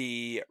is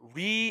the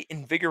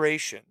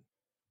reinvigoration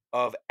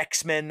of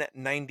X-Men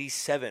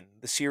 97,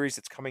 the series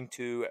that's coming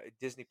to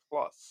Disney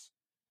Plus.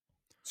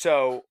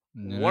 So,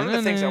 one of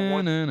the things I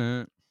want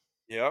Na-na-na-na-na.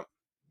 yeah.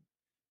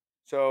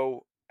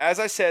 So, as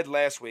I said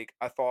last week,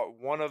 I thought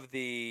one of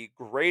the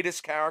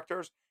greatest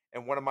characters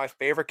and one of my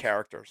favorite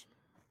characters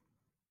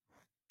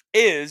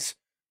is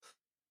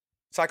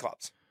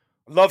Cyclops.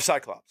 I love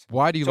Cyclops.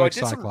 Why do you So, like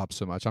Cyclops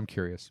so much? I'm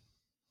curious.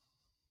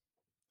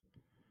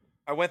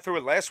 I went through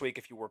it last week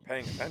if you were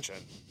paying attention.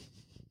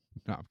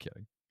 No, I'm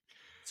kidding.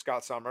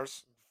 Scott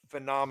Summers,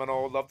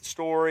 phenomenal. Love the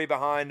story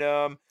behind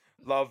him.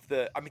 Love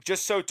I mean,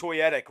 just so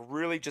toyetic,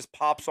 really just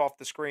pops off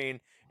the screen.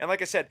 And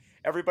like I said,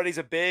 everybody's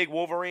a big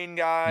Wolverine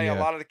guy. A Yeah,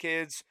 lot of the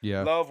kids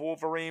yeah, love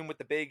Wolverine with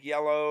the big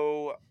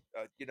yellow,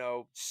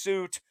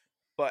 suit.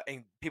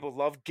 And people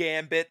love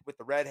Gambit with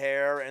the red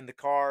hair and the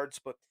cards.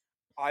 But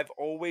I've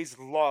always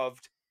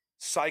loved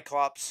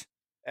Cyclops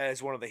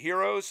as one of the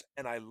heroes,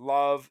 and I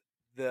love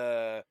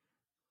the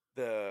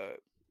the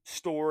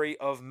story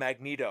of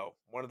Magneto,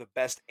 one of the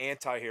best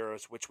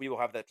anti-heroes, which we will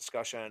have that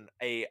discussion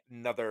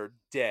another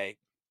day.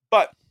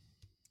 But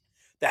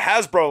the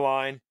Hasbro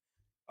line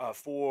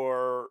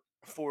for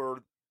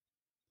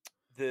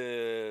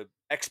the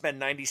X-Men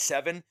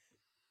 97,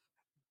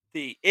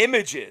 the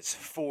images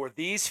for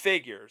these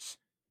figures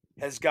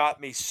has got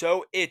me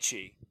so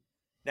itchy.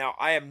 Now,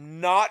 I am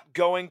not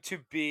going to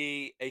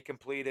be a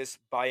completist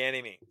by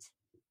any means,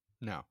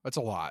 no, that's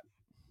a lot.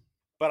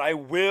 but I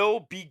will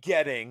be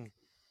getting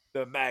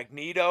the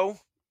Magneto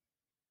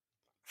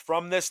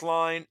from this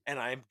line, and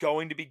I'm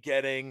going to be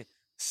getting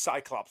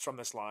Cyclops from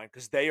this line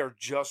because they are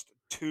just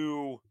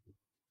too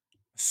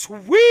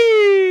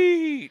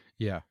sweet.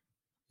 Yeah,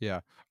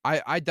 yeah.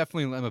 I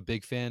definitely am a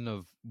big fan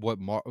of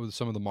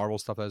some of the Marvel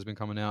stuff that has been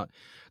coming out.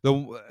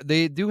 Though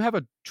they do have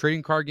a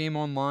trading card game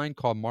online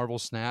called Marvel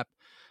Snap.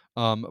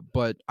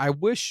 But I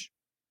wish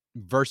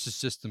Versus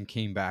System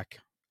came back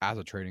as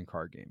a trading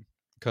card game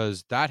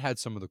because that had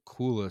some of the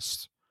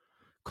coolest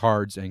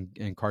cards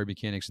and card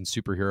mechanics and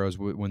superheroes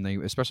when they,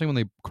 especially when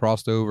they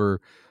crossed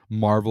over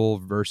Marvel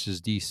versus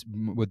DC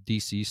with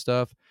DC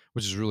stuff,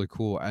 which is really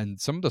cool.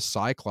 And some of the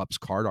Cyclops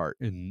card art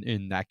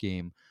in that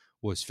game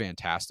was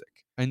fantastic.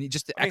 And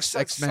just the I mean,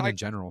 X Men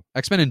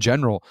in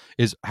general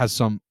has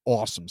some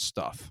awesome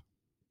stuff.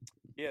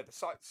 yeah, the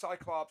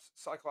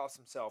Cyclops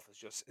himself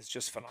is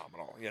just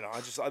phenomenal.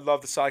 I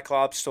love the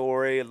Cyclops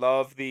story. I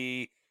love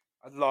the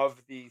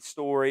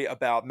story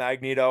about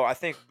Magneto. I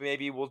think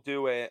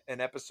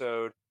an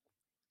episode.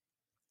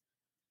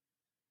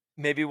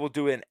 Maybe we'll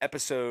do an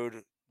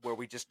episode where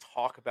we just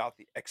talk about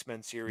the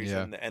X-Men series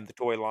Yeah, and the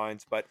toy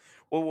lines. But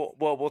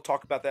we'll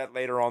talk about that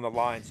later on the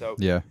line. So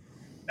yeah,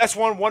 that's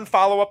one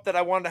follow up that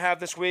I wanted to have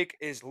this week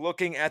is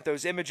looking at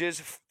those images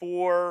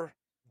for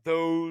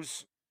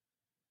those,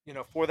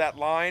 for that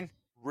line.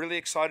 Really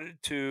excited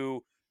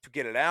to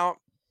get it out,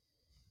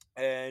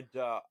 and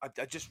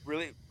I just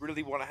really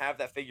want to have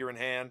that figure in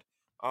hand.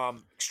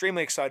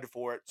 Extremely excited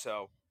for it.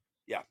 So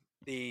yeah,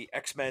 the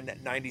X-Men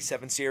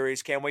 97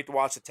 series. Can't wait to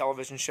watch the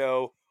television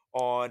show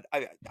on.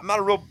 I'm not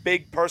a real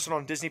big person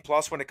on Disney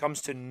Plus when it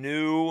comes to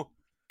new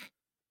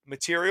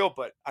material,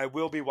 but I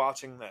will be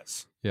watching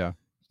this. yeah.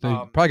 They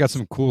Um, probably got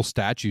some cool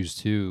statues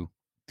too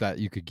that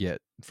you could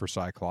get for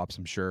Cyclops.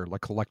 I'm sure,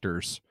 like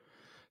collectors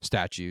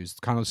statues,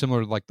 kind of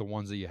similar to like the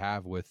ones that you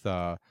have with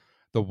the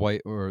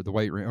white or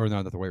no,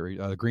 not the white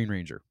the Green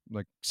Ranger,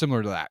 like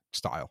similar to that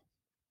style.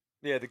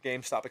 Yeah, the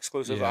GameStop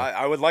exclusive. Yeah,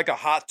 I would like a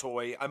hot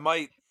toy. I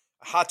might.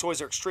 Hot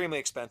toys are extremely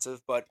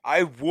expensive, but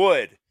I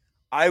would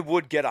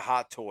get a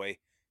hot toy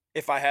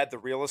if I had the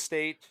real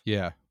estate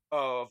yeah,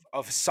 of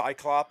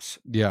Cyclops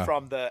yeah.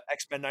 from the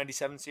X-Men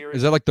 97 Is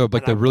series, that like and I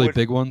the really would.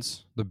 big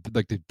ones? The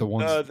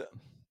ones. Uh, the,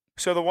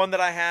 so the one that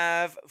I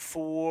have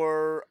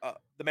for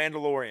the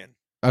Mandalorian,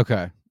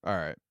 Okay, all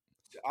right.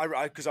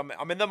 because I'm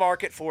in the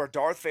market for a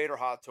Darth Vader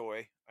hot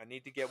toy. I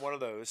need to get one of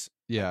those,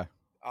 like Yeah.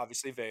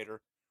 obviously Vader.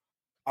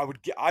 I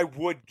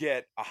would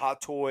get a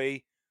hot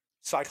toy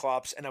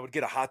Cyclops, and I would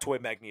get a hot toy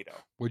Magneto.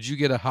 Would you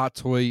get a hot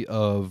toy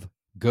of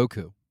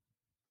Goku?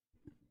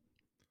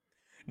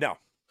 No,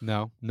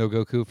 No, no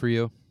Goku for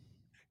you.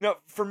 no.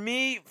 For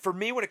me,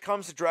 when it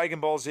comes to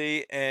Dragon Ball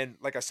Z, and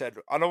like I said,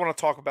 I don't want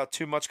to talk about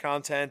too much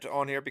content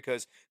on here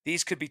because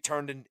these could be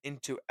turned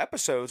into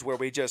episodes where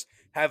we just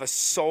have a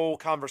sole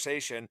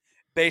conversation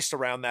based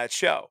around that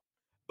show.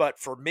 But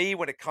for me,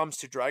 when it comes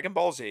to Dragon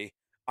Ball Z,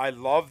 I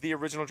love the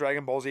original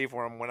Dragon Ball Z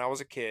from when I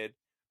was a kid.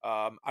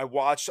 I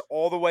watched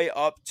all the way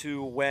up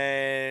to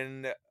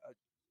when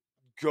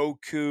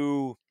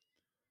Goku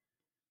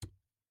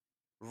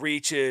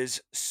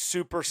reaches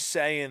Super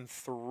Saiyan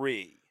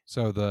 3.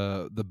 So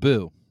the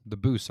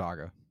Boo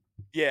saga.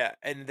 Yeah,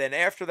 and then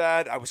after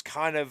that, I was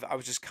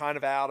just kind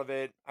of out of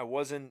it. I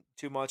wasn't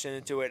too much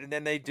into it. And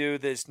then they do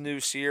this new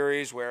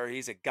series where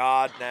he's a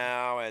god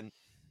now, and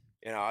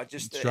I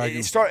just It's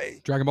it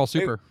started Dragon Ball it,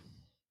 Super.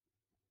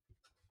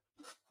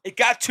 it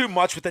got too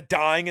much with the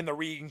dying and the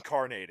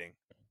reincarnating.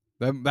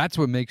 That's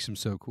what makes him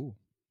so cool.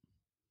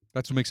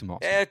 That's what makes him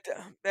awesome.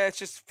 That's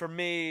just for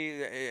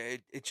me.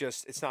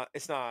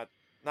 It's not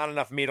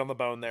enough meat on the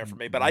bone there for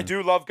me. But I Yeah.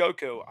 do love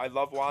Goku. I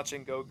love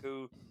watching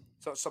Goku.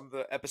 So some of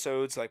the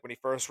episodes, like when he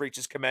first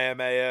reaches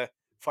Kamehameha,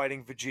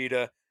 fighting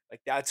Vegeta,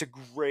 like that's a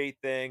great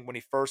thing. When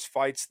he first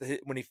fights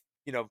when he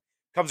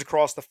comes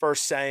across the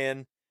first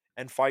Saiyan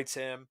and fights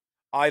him,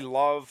 I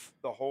love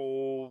the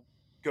whole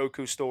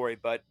Goku story.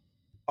 But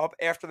up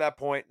after that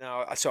point,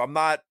 now, so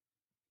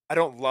I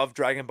don't love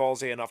Dragon Ball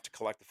Z enough to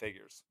collect the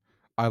figures.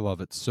 I love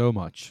it so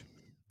much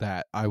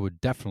that I would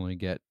definitely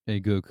get a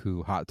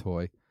Goku hot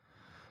toy.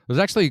 There's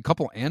actually a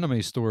couple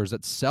anime stores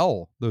that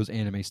sell those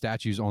anime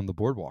statues on the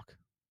boardwalk,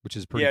 which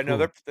is pretty Yeah, no,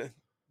 cool.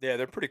 Yeah,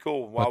 they're pretty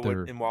cool. but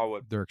Wildwood in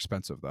Wildwood. they're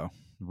expensive though,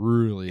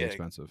 really Yeah,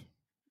 expensive.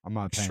 I'm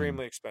not paying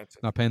extremely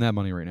expensive. not paying that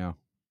money right now.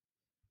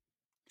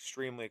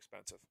 Extremely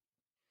expensive.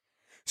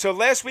 So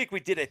last week we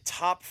did a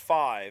top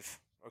five.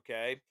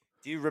 Okay.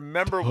 Do you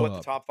remember what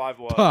the Top, top five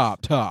was?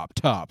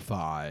 top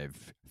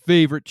five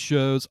favorite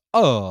shows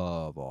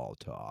of all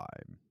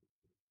time.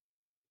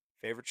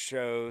 Favorite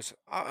shows?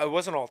 It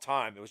wasn't all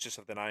time. It was just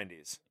of the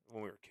 '90s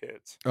when we were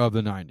kids. Of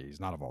the '90s,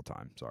 not of all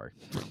time. Sorry.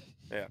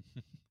 Yeah.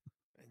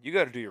 You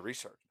got to do your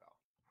research, pal.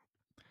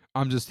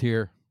 I'm just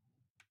here.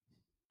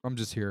 I'm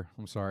just here.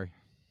 I'm sorry.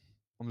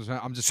 I'm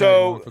just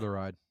tagging along So for the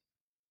ride.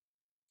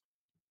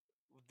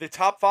 the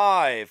top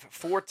five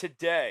for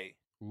today.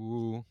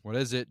 Ooh, what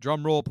is it?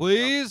 Drum roll, Yep.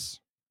 please.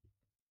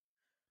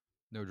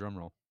 No drum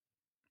roll.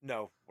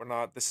 No, we're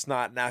not. This is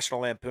not National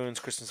Lampoon's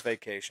Christmas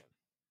Vacation.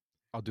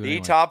 I'll do it The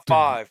anyway. top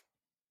five.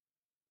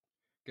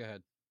 Go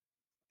ahead.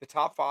 The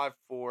top five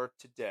for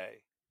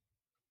today.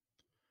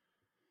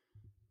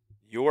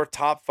 Your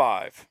top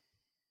five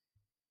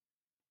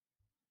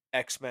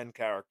X-Men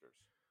characters.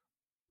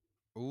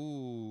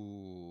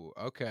 Ooh,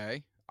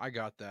 okay. I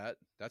got that.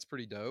 That's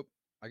pretty dope.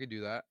 I could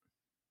do that.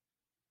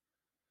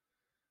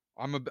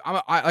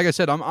 Like I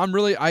said, I'm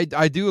really, I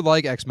do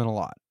like X-Men a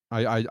lot.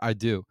 I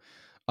do.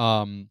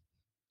 Um,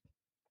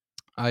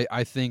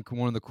 I think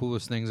one of the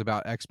coolest things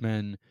about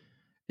X-Men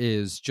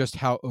is just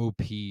how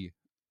OP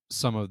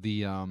some of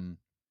the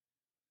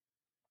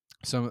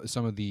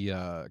some of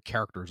the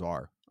characters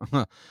are.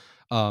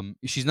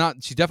 She's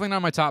definitely not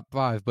in my top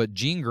five, but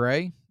Jean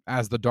Grey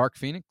as the Dark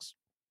Phoenix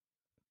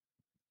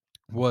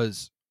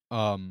was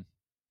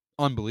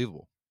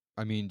unbelievable.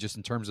 I mean, just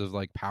in terms of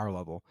like power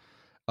level.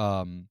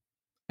 Um,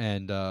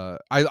 and I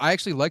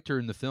actually liked her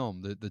in the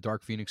film, the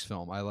Dark Phoenix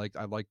film. I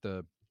liked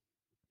the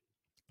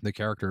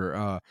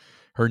character.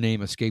 Her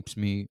name escapes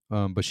me,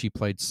 but she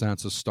played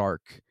Sansa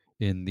Stark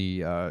in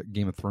the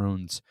Game of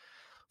Thrones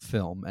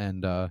film,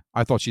 and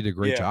I thought she did a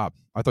great Yeah. job.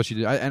 I thought she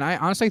did, and I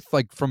honestly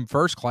like from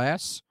First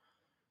Class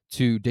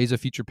to Days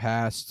of Future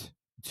Past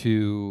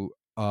to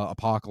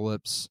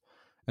Apocalypse,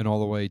 and all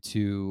the way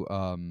to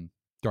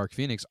Dark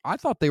Phoenix. I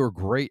thought they were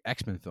great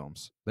X-Men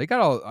films. They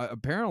got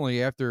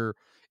apparently after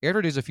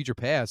Days of Future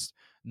Past,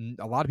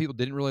 a lot of people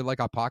didn't really like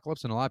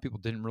Apocalypse, and a lot of people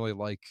didn't really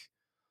like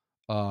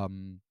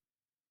um,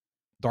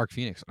 Dark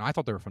Phoenix. And I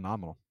thought they were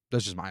phenomenal.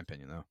 That's just my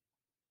opinion, though.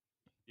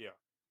 Yeah.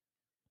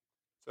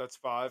 So that's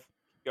five.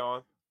 Keep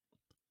going.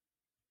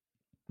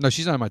 No,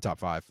 she's not in my top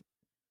five.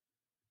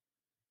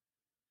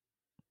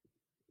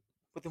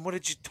 But then what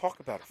did you talk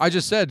about it I for?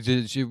 just said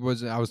she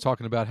was. I was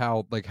talking about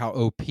how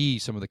OP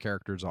some of the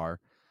characters are.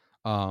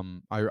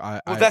 Well,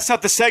 that's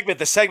not the segment.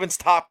 The segment's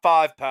top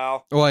five,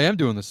 pal. Well, I am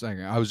doing this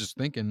thing. I was just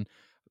thinking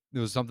it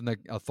was something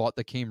a thought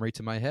that came right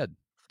to my head.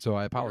 So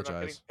I Well, you're not getting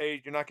apologize.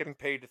 paid. You're not getting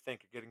paid to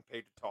think. You're getting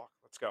paid to talk.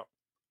 Let's go.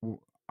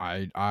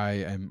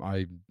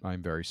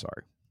 I'm very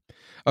sorry.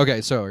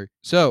 Okay,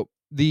 so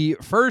the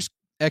first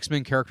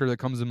X-Men character that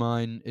comes to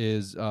mind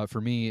is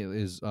for me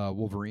is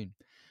Wolverine.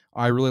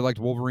 I really liked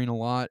Wolverine a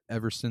lot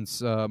ever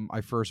since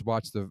I first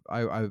watched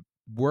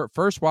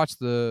first watched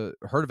the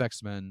Heard of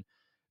X-Men,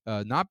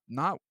 not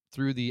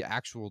through the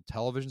actual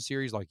television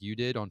series like you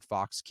did on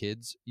Fox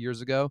Kids years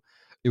ago.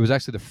 It was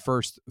actually the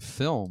first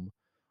film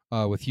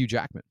with Hugh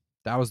Jackman.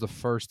 That was the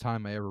first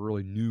time I ever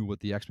really knew what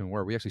the X-Men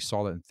were. We actually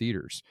saw that in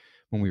theaters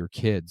when we were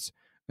kids,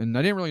 and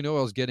I didn't really know what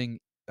I was getting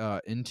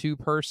into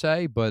per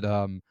se, but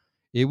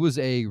it was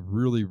a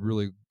really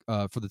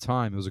for the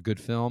time it was a good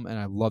film, and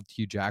I loved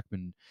Hugh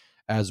Jackman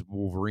as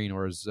Wolverine,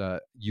 or as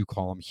you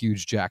call him,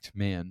 huge jacked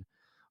man.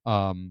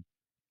 Um,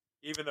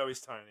 Even though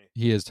he's tiny.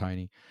 he is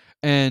tiny,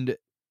 and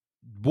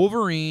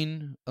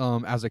Wolverine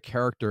as a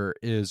character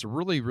is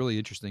really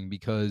interesting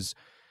because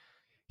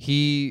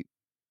he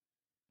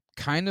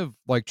kind of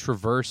like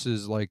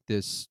traverses like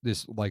this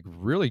like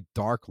really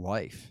dark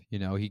life. You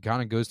know, he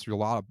kind of goes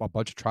through a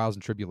bunch of trials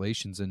and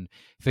tribulations and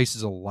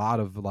faces a lot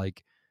of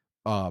like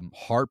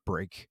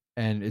heartbreak,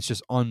 and it's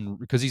just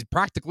because he's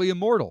practically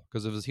immortal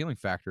because of his healing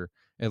factor,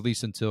 at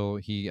least until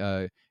he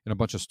in a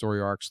bunch of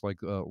story arcs like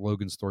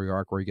Logan's story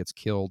arc where he gets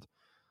killed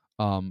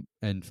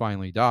and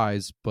finally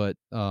dies. But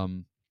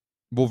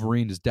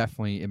Wolverine is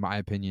definitely, in my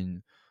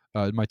opinion,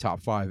 in my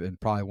top five, and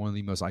probably one of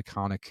the most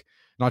iconic,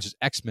 not just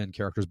X-Men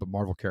characters, but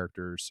Marvel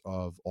characters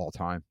of all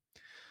time.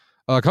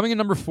 Coming in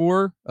number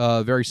four,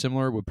 very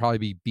similar, would probably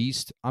be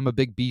Beast. I'm a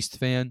big Beast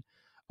fan.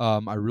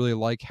 I really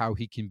like how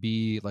he can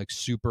be like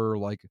super,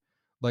 like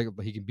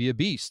he can be a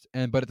beast,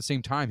 but at the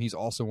same time, he's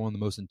also one of the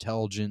most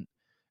intelligent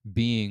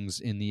beings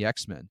in the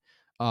X-Men,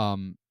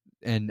 um,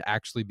 and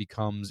actually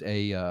becomes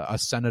a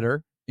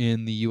senator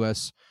in the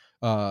U.S.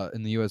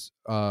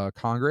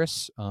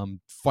 Congress,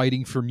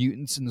 fighting for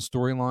mutants in the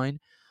storyline.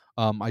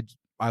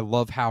 I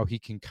love how he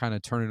can kind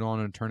of turn it on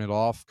and turn it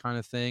off, kind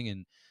of thing.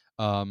 And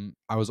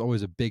I was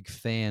always a big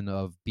fan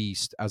of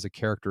Beast as a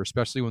character,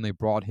 especially when they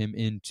brought him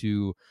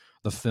into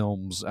the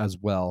films as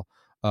well.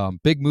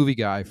 Big movie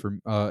guy for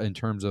in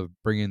terms of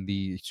bringing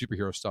the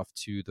superhero stuff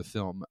to the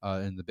film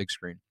and the big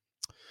screen.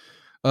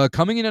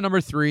 Coming in at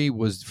number three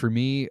was for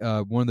me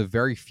one of the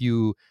very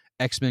few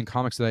X-Men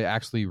comics that I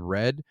actually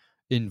read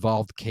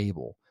involved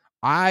Cable.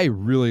 I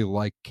really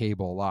liked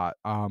Cable a lot.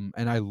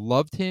 And I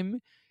loved him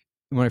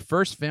when I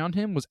first found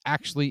him was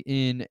actually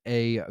in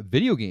a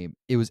video game.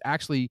 It was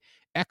actually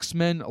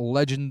X-Men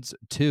Legends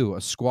 2,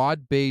 a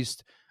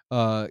squad-based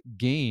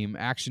game,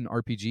 action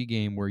RPG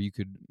game where you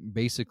could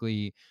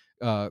basically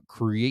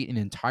create an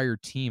entire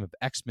team of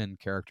X-Men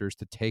characters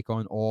to take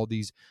on all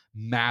these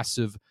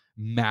massive,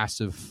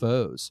 massive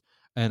foes.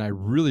 And I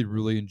really,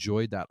 really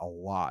enjoyed that a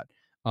lot.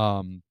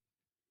 Um,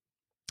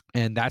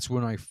 and that's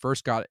when I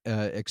first got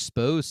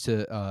exposed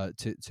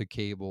to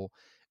Cable,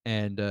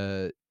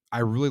 and I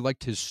really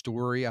liked his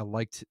story. I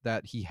liked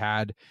that he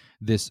had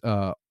this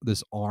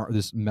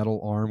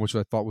metal arm, which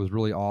I thought was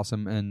really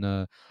awesome.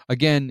 And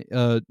again,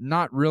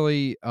 not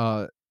really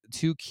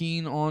too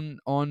keen on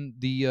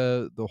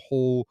the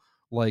whole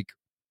like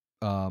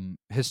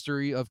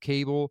history of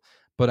Cable,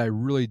 but I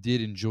really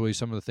did enjoy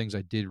some of the things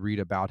I did read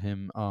about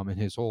him, and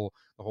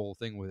the whole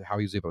thing with how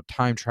he was able to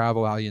time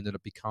travel, how he ended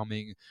up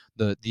becoming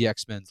the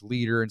X Men's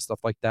leader and stuff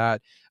like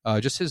that.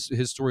 Just his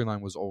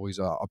storyline was always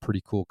a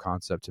pretty cool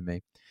concept to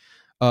me.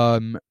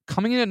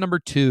 Coming in at number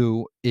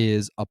 2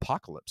 is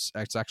Apocalypse.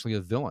 It's actually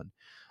a villain.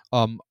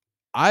 Um,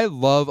 I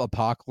love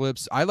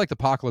Apocalypse. I liked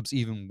Apocalypse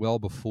even well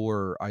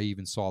before I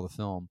even saw the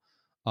film.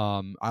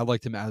 I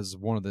liked him as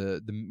one of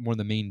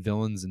the main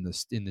villains in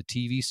the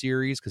TV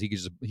series because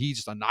he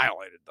just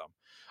annihilated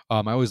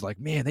them. I was like,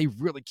 man, they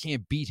really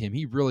can't beat him.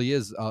 He really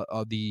is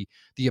the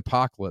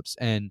Apocalypse,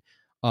 and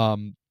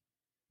um,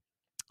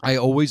 I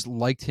always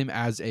liked him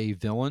as a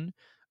villain.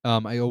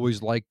 I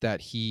always liked that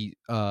he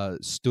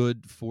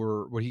stood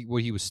for what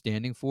he was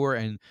standing for,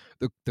 and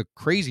the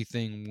crazy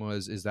thing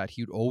was is that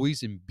he would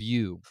always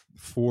imbue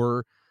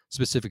 4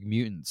 specific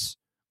mutants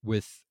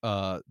with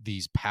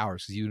these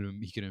powers because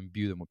he could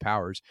imbue them with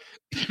powers.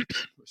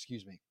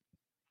 Excuse me,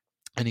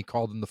 and he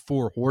called them the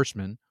 4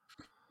 horsemen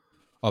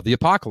of the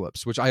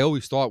apocalypse, which I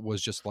always thought was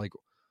just like,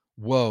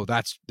 whoa,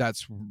 that's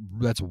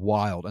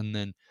wild. And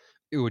then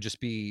it would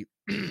just be,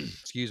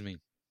 excuse me,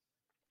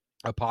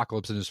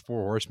 Apocalypse and his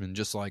 4 horsemen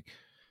just like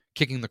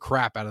kicking the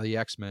crap out of the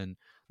X-Men.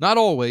 Not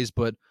always,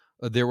 but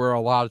there were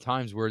a lot of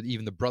times where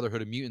even the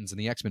Brotherhood of Mutants and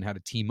the X-Men had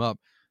to team up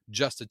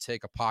just to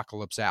take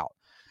Apocalypse out.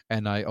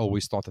 And I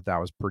always thought that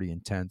was pretty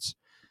intense.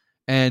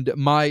 And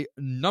my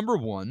number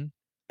 1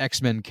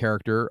 X-Men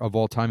character of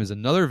all time is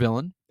another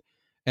villain,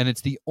 and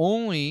it's the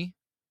only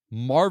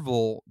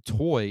Marvel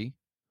toy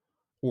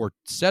or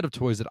set of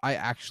toys that I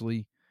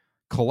actually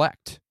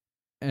collect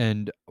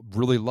and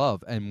really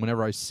love. And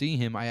whenever I see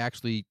him, I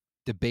actually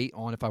debate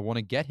on if I want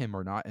to get him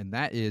or not, and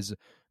that is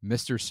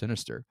Mr.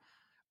 Sinister.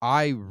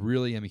 I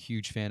really am a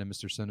huge fan of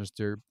Mr.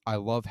 Sinister. I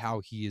love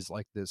how he is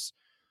like this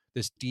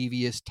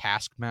devious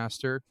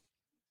taskmaster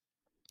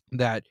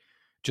that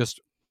just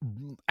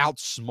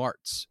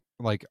outsmarts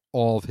like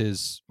all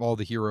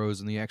the heroes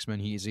and the X-Men.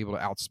 He is able to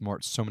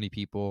outsmart so many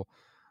people.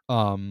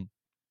 Um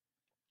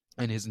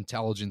and his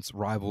intelligence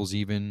rivals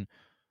even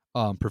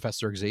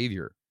Professor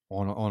Xavier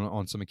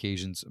on some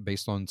occasions,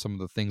 based on some of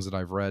the things that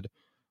I've read.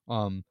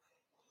 Um,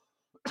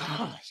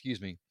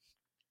 excuse me.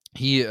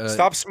 He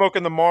Stop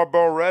smoking the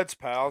Marlboro Reds,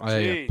 pal. I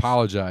Jeez.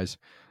 apologize.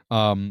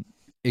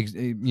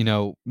 You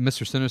know,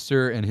 Mr.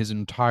 Sinister and his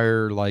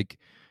entire like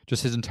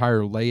just his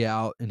entire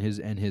layout and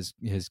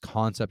his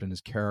concept and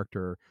his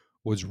character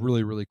was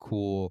really really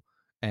cool.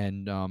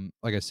 And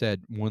like I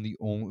said, one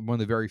of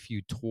the very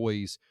few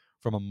toys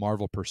from a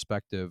Marvel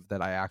perspective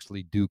that I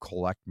actually do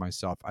collect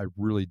myself. I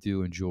really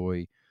do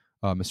enjoy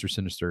Mr.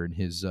 Sinister and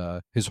his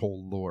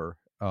whole lore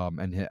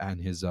and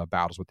his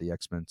battles with the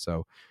X-Men.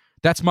 So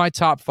that's my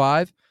top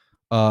 5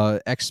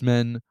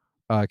 X-Men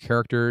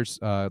characters.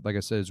 Like I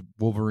said, is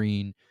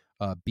Wolverine,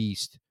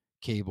 Beast,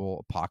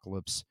 Cable,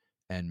 Apocalypse,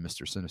 and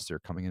Mister Sinister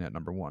coming in at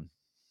number 1.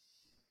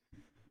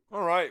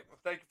 All right. Well,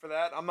 thank you for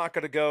that. I'm not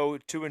going to go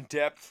too in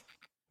depth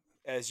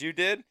as you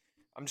did.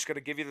 I'm just going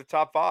to give you the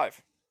top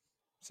 5.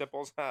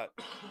 Simple as that.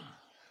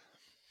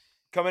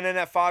 Coming in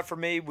at 5 for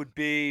me would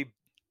be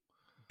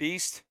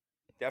Beast.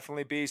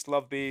 Definitely Beast.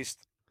 Love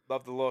Beast.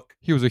 Love the look.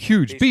 He was a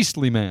huge, Beast.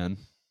 beastly man.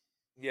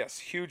 Yes,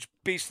 huge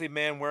beastly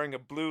man wearing a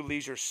blue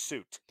leisure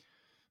suit.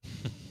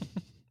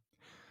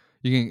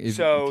 You can, if you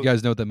So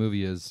guys know what that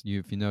movie is,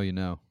 if you know, you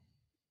know.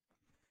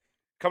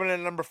 coming in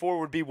at number 4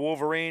 would be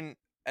Wolverine.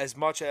 As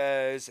much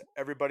as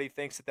everybody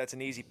thinks that that's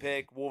an easy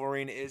pick,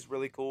 Wolverine is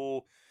really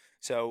cool.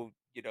 So,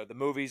 the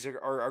movies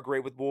are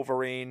great with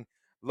Wolverine.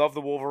 Love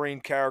the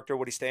Wolverine character,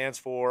 what he stands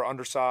for,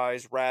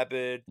 undersized,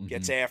 rabid,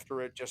 gets Hmm.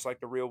 after it just like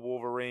the real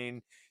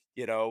Wolverine.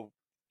 You know,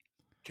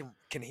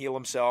 can heal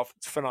himself.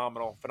 It's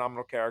phenomenal,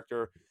 phenomenal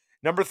character.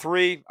 Number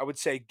 3, I would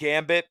say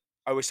Gambit.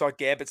 I always thought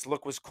Gambit's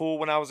look was cool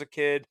when I was a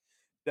kid.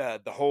 The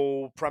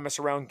whole premise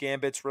around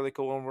Gambit's really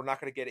cool, and we're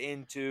not going to get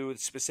into the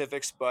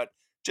specifics, but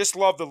just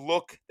love the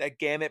look that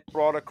Gambit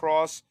brought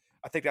across.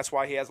 I think that's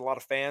why he has a lot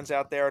of fans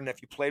out there. And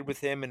if you played with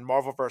him in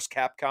Marvel vs.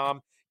 Capcom,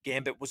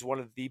 Gambit was one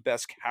of the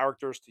best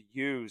characters to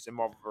use in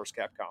Marvel vs.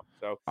 Capcom.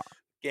 So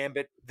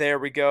Gambit, there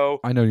we go.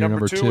 I know you're Number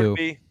number 2 would 2.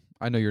 be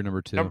I know you're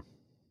number 2. number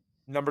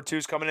number 2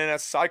 is coming in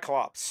as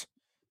Cyclops.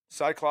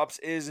 Cyclops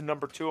is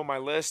number 2 on my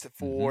list.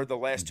 Mm-hmm. For the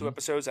last 2 Mm-hmm.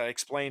 episodes, I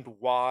explained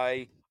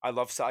why I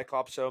love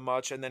Cyclops so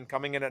much, and then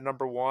coming in at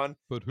number 1,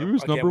 But and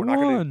who's again, number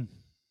one?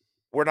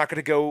 we're not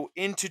gonna go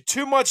into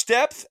too much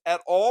depth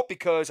at all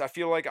because I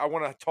feel like I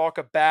wanna talk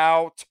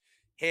about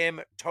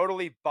him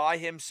totally by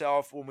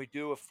himself when we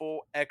do a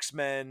full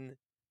X-Men,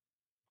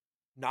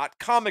 not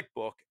comic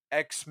book,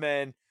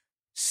 X-Men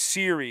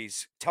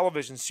series,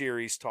 television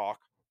series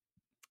talk,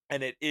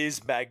 and it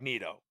is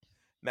Magneto.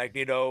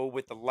 Magneto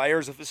with the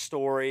layers of his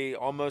story,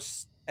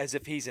 almost as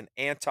if he's an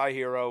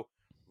anti-hero.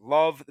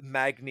 Love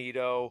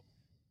Magneto.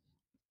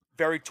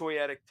 Very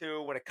toyetic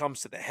too when it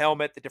comes to the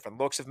helmet, the different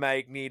looks of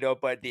Magneto,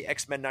 but the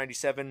X-Men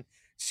 97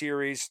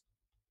 series,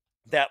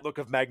 that look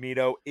of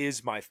Magneto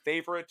is my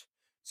favorite.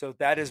 So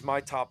that is my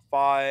top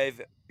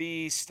 5: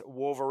 Beast,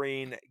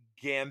 Wolverine,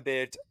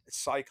 Gambit,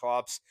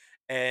 Cyclops,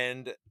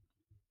 and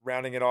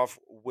rounding it off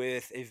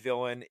with a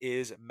villain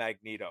is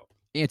Magneto.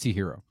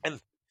 Anti-hero. And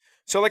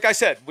so, like I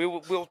said,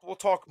 we'll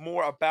talk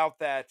more about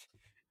that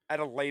at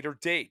a later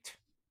date.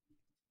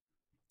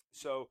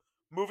 So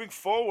moving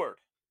forward,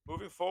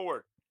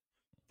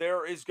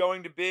 there is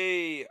going to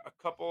be a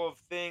couple of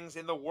things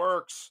in the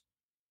works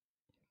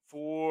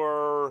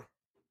for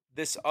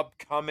this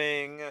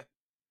upcoming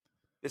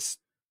this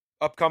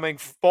upcoming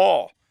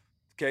fall.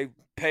 Okay,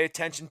 pay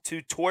attention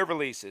to toy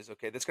releases.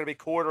 Okay, that's going to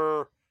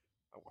be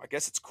I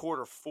guess it's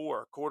quarter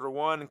 4. Quarter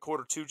 1 and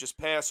quarter 2 just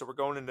passed, so we're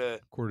going into.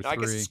 Quarter No, I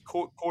guess it's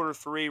three. quarter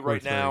 3 Quarter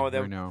right three now,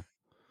 right now. and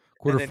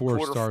Quarter then four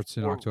quarter starts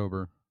in 4.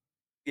 October.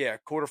 Yeah,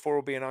 quarter 4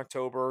 will be in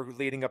October,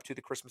 leading up to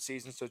the Christmas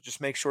season. So just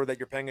make sure that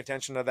you're paying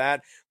attention to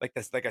that. Like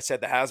I said,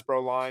 the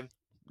Hasbro line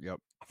Yep.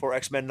 for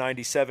X-Men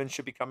 97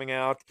 should be coming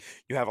out.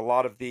 You have a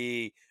lot of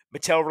the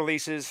Mattel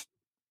releases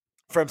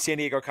from San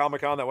Diego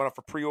Comic Con that went up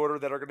for pre-order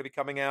that are going to be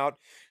coming out.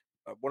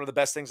 One of the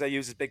best things I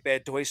use is Big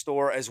Bad Toy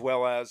Store, as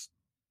well as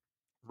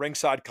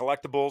Ringside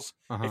Collectibles.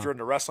 If Uh-huh. you're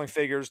into wrestling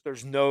figures,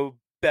 there's no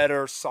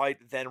better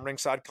site than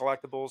Ringside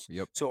Collectibles.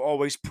 Yep. So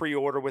always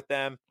pre-order with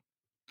them.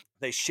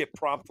 They ship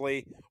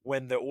promptly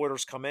when the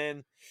orders come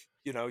in.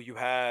 You know, you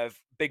have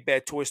Big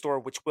Bad Toy Store,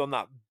 which will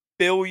not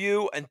bill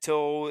you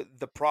until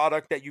the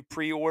product that you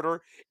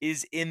pre-order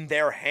is in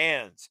their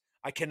hands.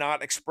 I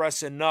cannot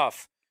express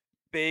enough.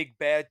 Big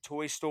Bad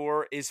Toy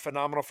Store is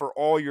phenomenal for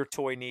all your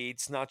toy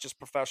needs, not just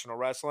professional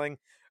wrestling,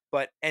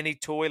 but any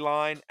toy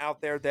line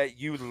out there that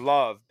you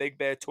love. Big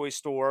Bad Toy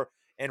Store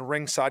and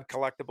Ringside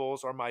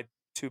Collectibles are my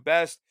 2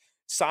 best.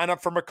 Sign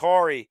up for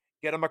Macari,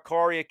 get a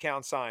Macari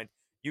account signed.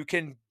 You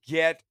can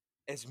get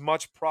as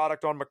much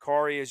product on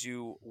Macari as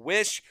you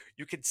wish.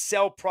 You can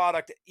sell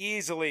product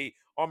easily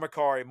on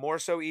Macari, more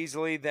so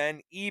easily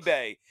than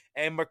eBay.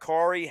 And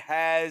Macari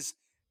has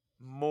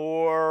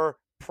more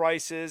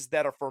prices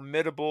that are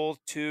formidable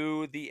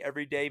to the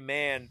everyday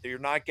man. You're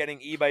not getting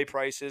eBay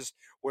prices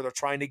where they're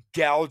trying to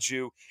gouge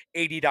you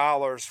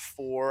 $80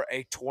 for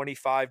a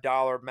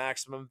 $25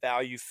 maximum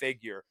value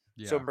figure.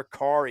 So Yeah.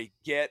 Mercari,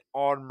 get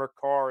on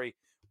Mercari.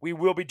 We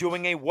will be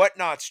doing a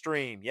Whatnot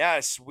stream.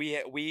 Yes,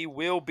 we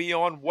will be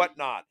on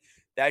Whatnot.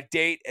 That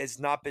date has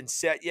not been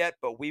set yet,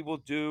 but we will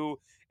do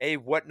a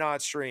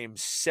Whatnot stream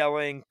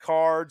selling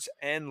cards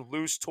and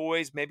loose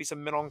toys, maybe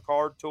some mint on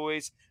card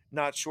toys.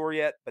 Not sure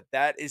yet, but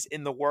that is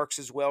in the works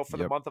as well for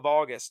the Yep. month of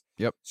August.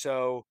 Yep.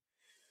 So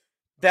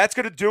that's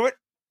going to do it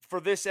for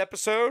this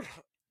episode,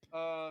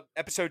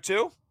 episode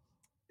 2.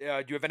 Do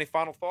you have any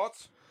final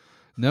thoughts?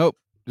 Nope.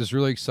 Just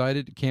really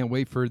excited. Can't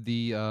wait for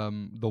the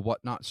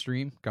whatnot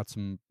stream. Got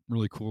some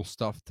really cool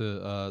stuff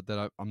to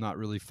that I'm not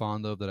really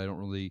fond of that I don't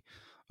really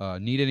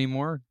need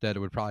anymore. That it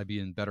would probably be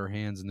in better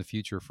hands in the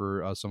future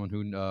for someone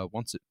who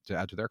wants it to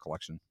add to their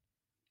collection.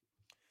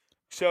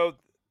 So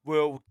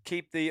we'll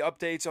keep the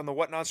updates on the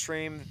Whatnot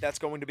stream. That's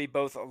going to be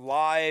both a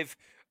live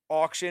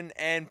auction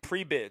and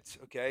pre-bids.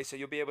 Okay, so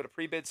you'll be able to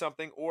pre-bid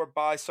something or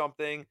buy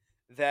something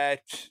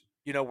that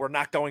we're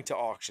not going to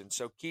auction.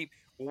 So we'll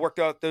work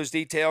out those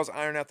details,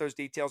 iron out those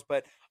details.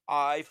 But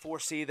I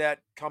foresee that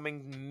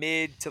coming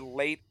mid to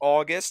late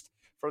August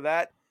for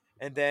that,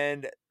 and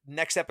then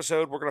next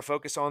episode we're going to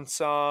focus on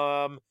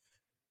some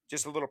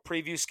just a little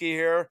preview ski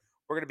here.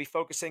 We're going to be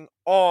focusing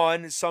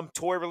on some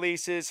toy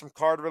releases, some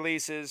card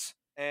releases,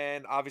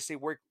 and obviously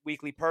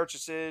weekly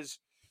purchases.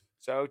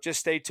 So just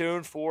stay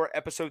tuned for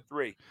episode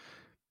 3.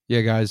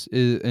 Yeah, guys,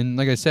 and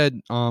like I said,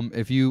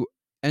 if you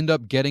end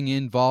up getting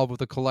involved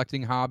with a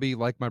collecting hobby,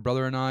 like my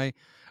brother and I,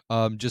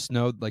 just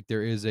know like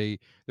there's a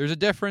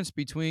difference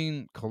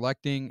between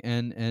collecting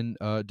and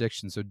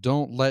addiction. So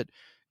don't let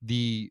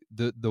the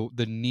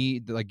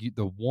need, like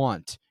the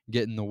want,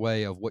 get in the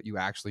way of what you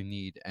actually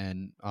need,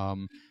 and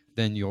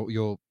then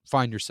you'll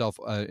find yourself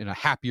in a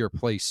happier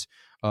place,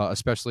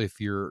 especially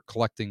if you're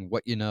collecting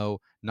what you know,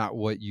 not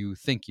what you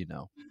think you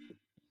know.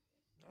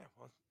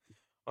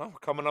 Well, we're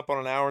coming up on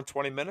an hour and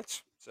 20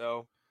 minutes.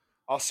 So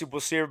we'll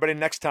see everybody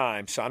next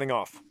time. Signing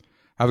off.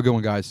 Have a good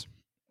one, guys.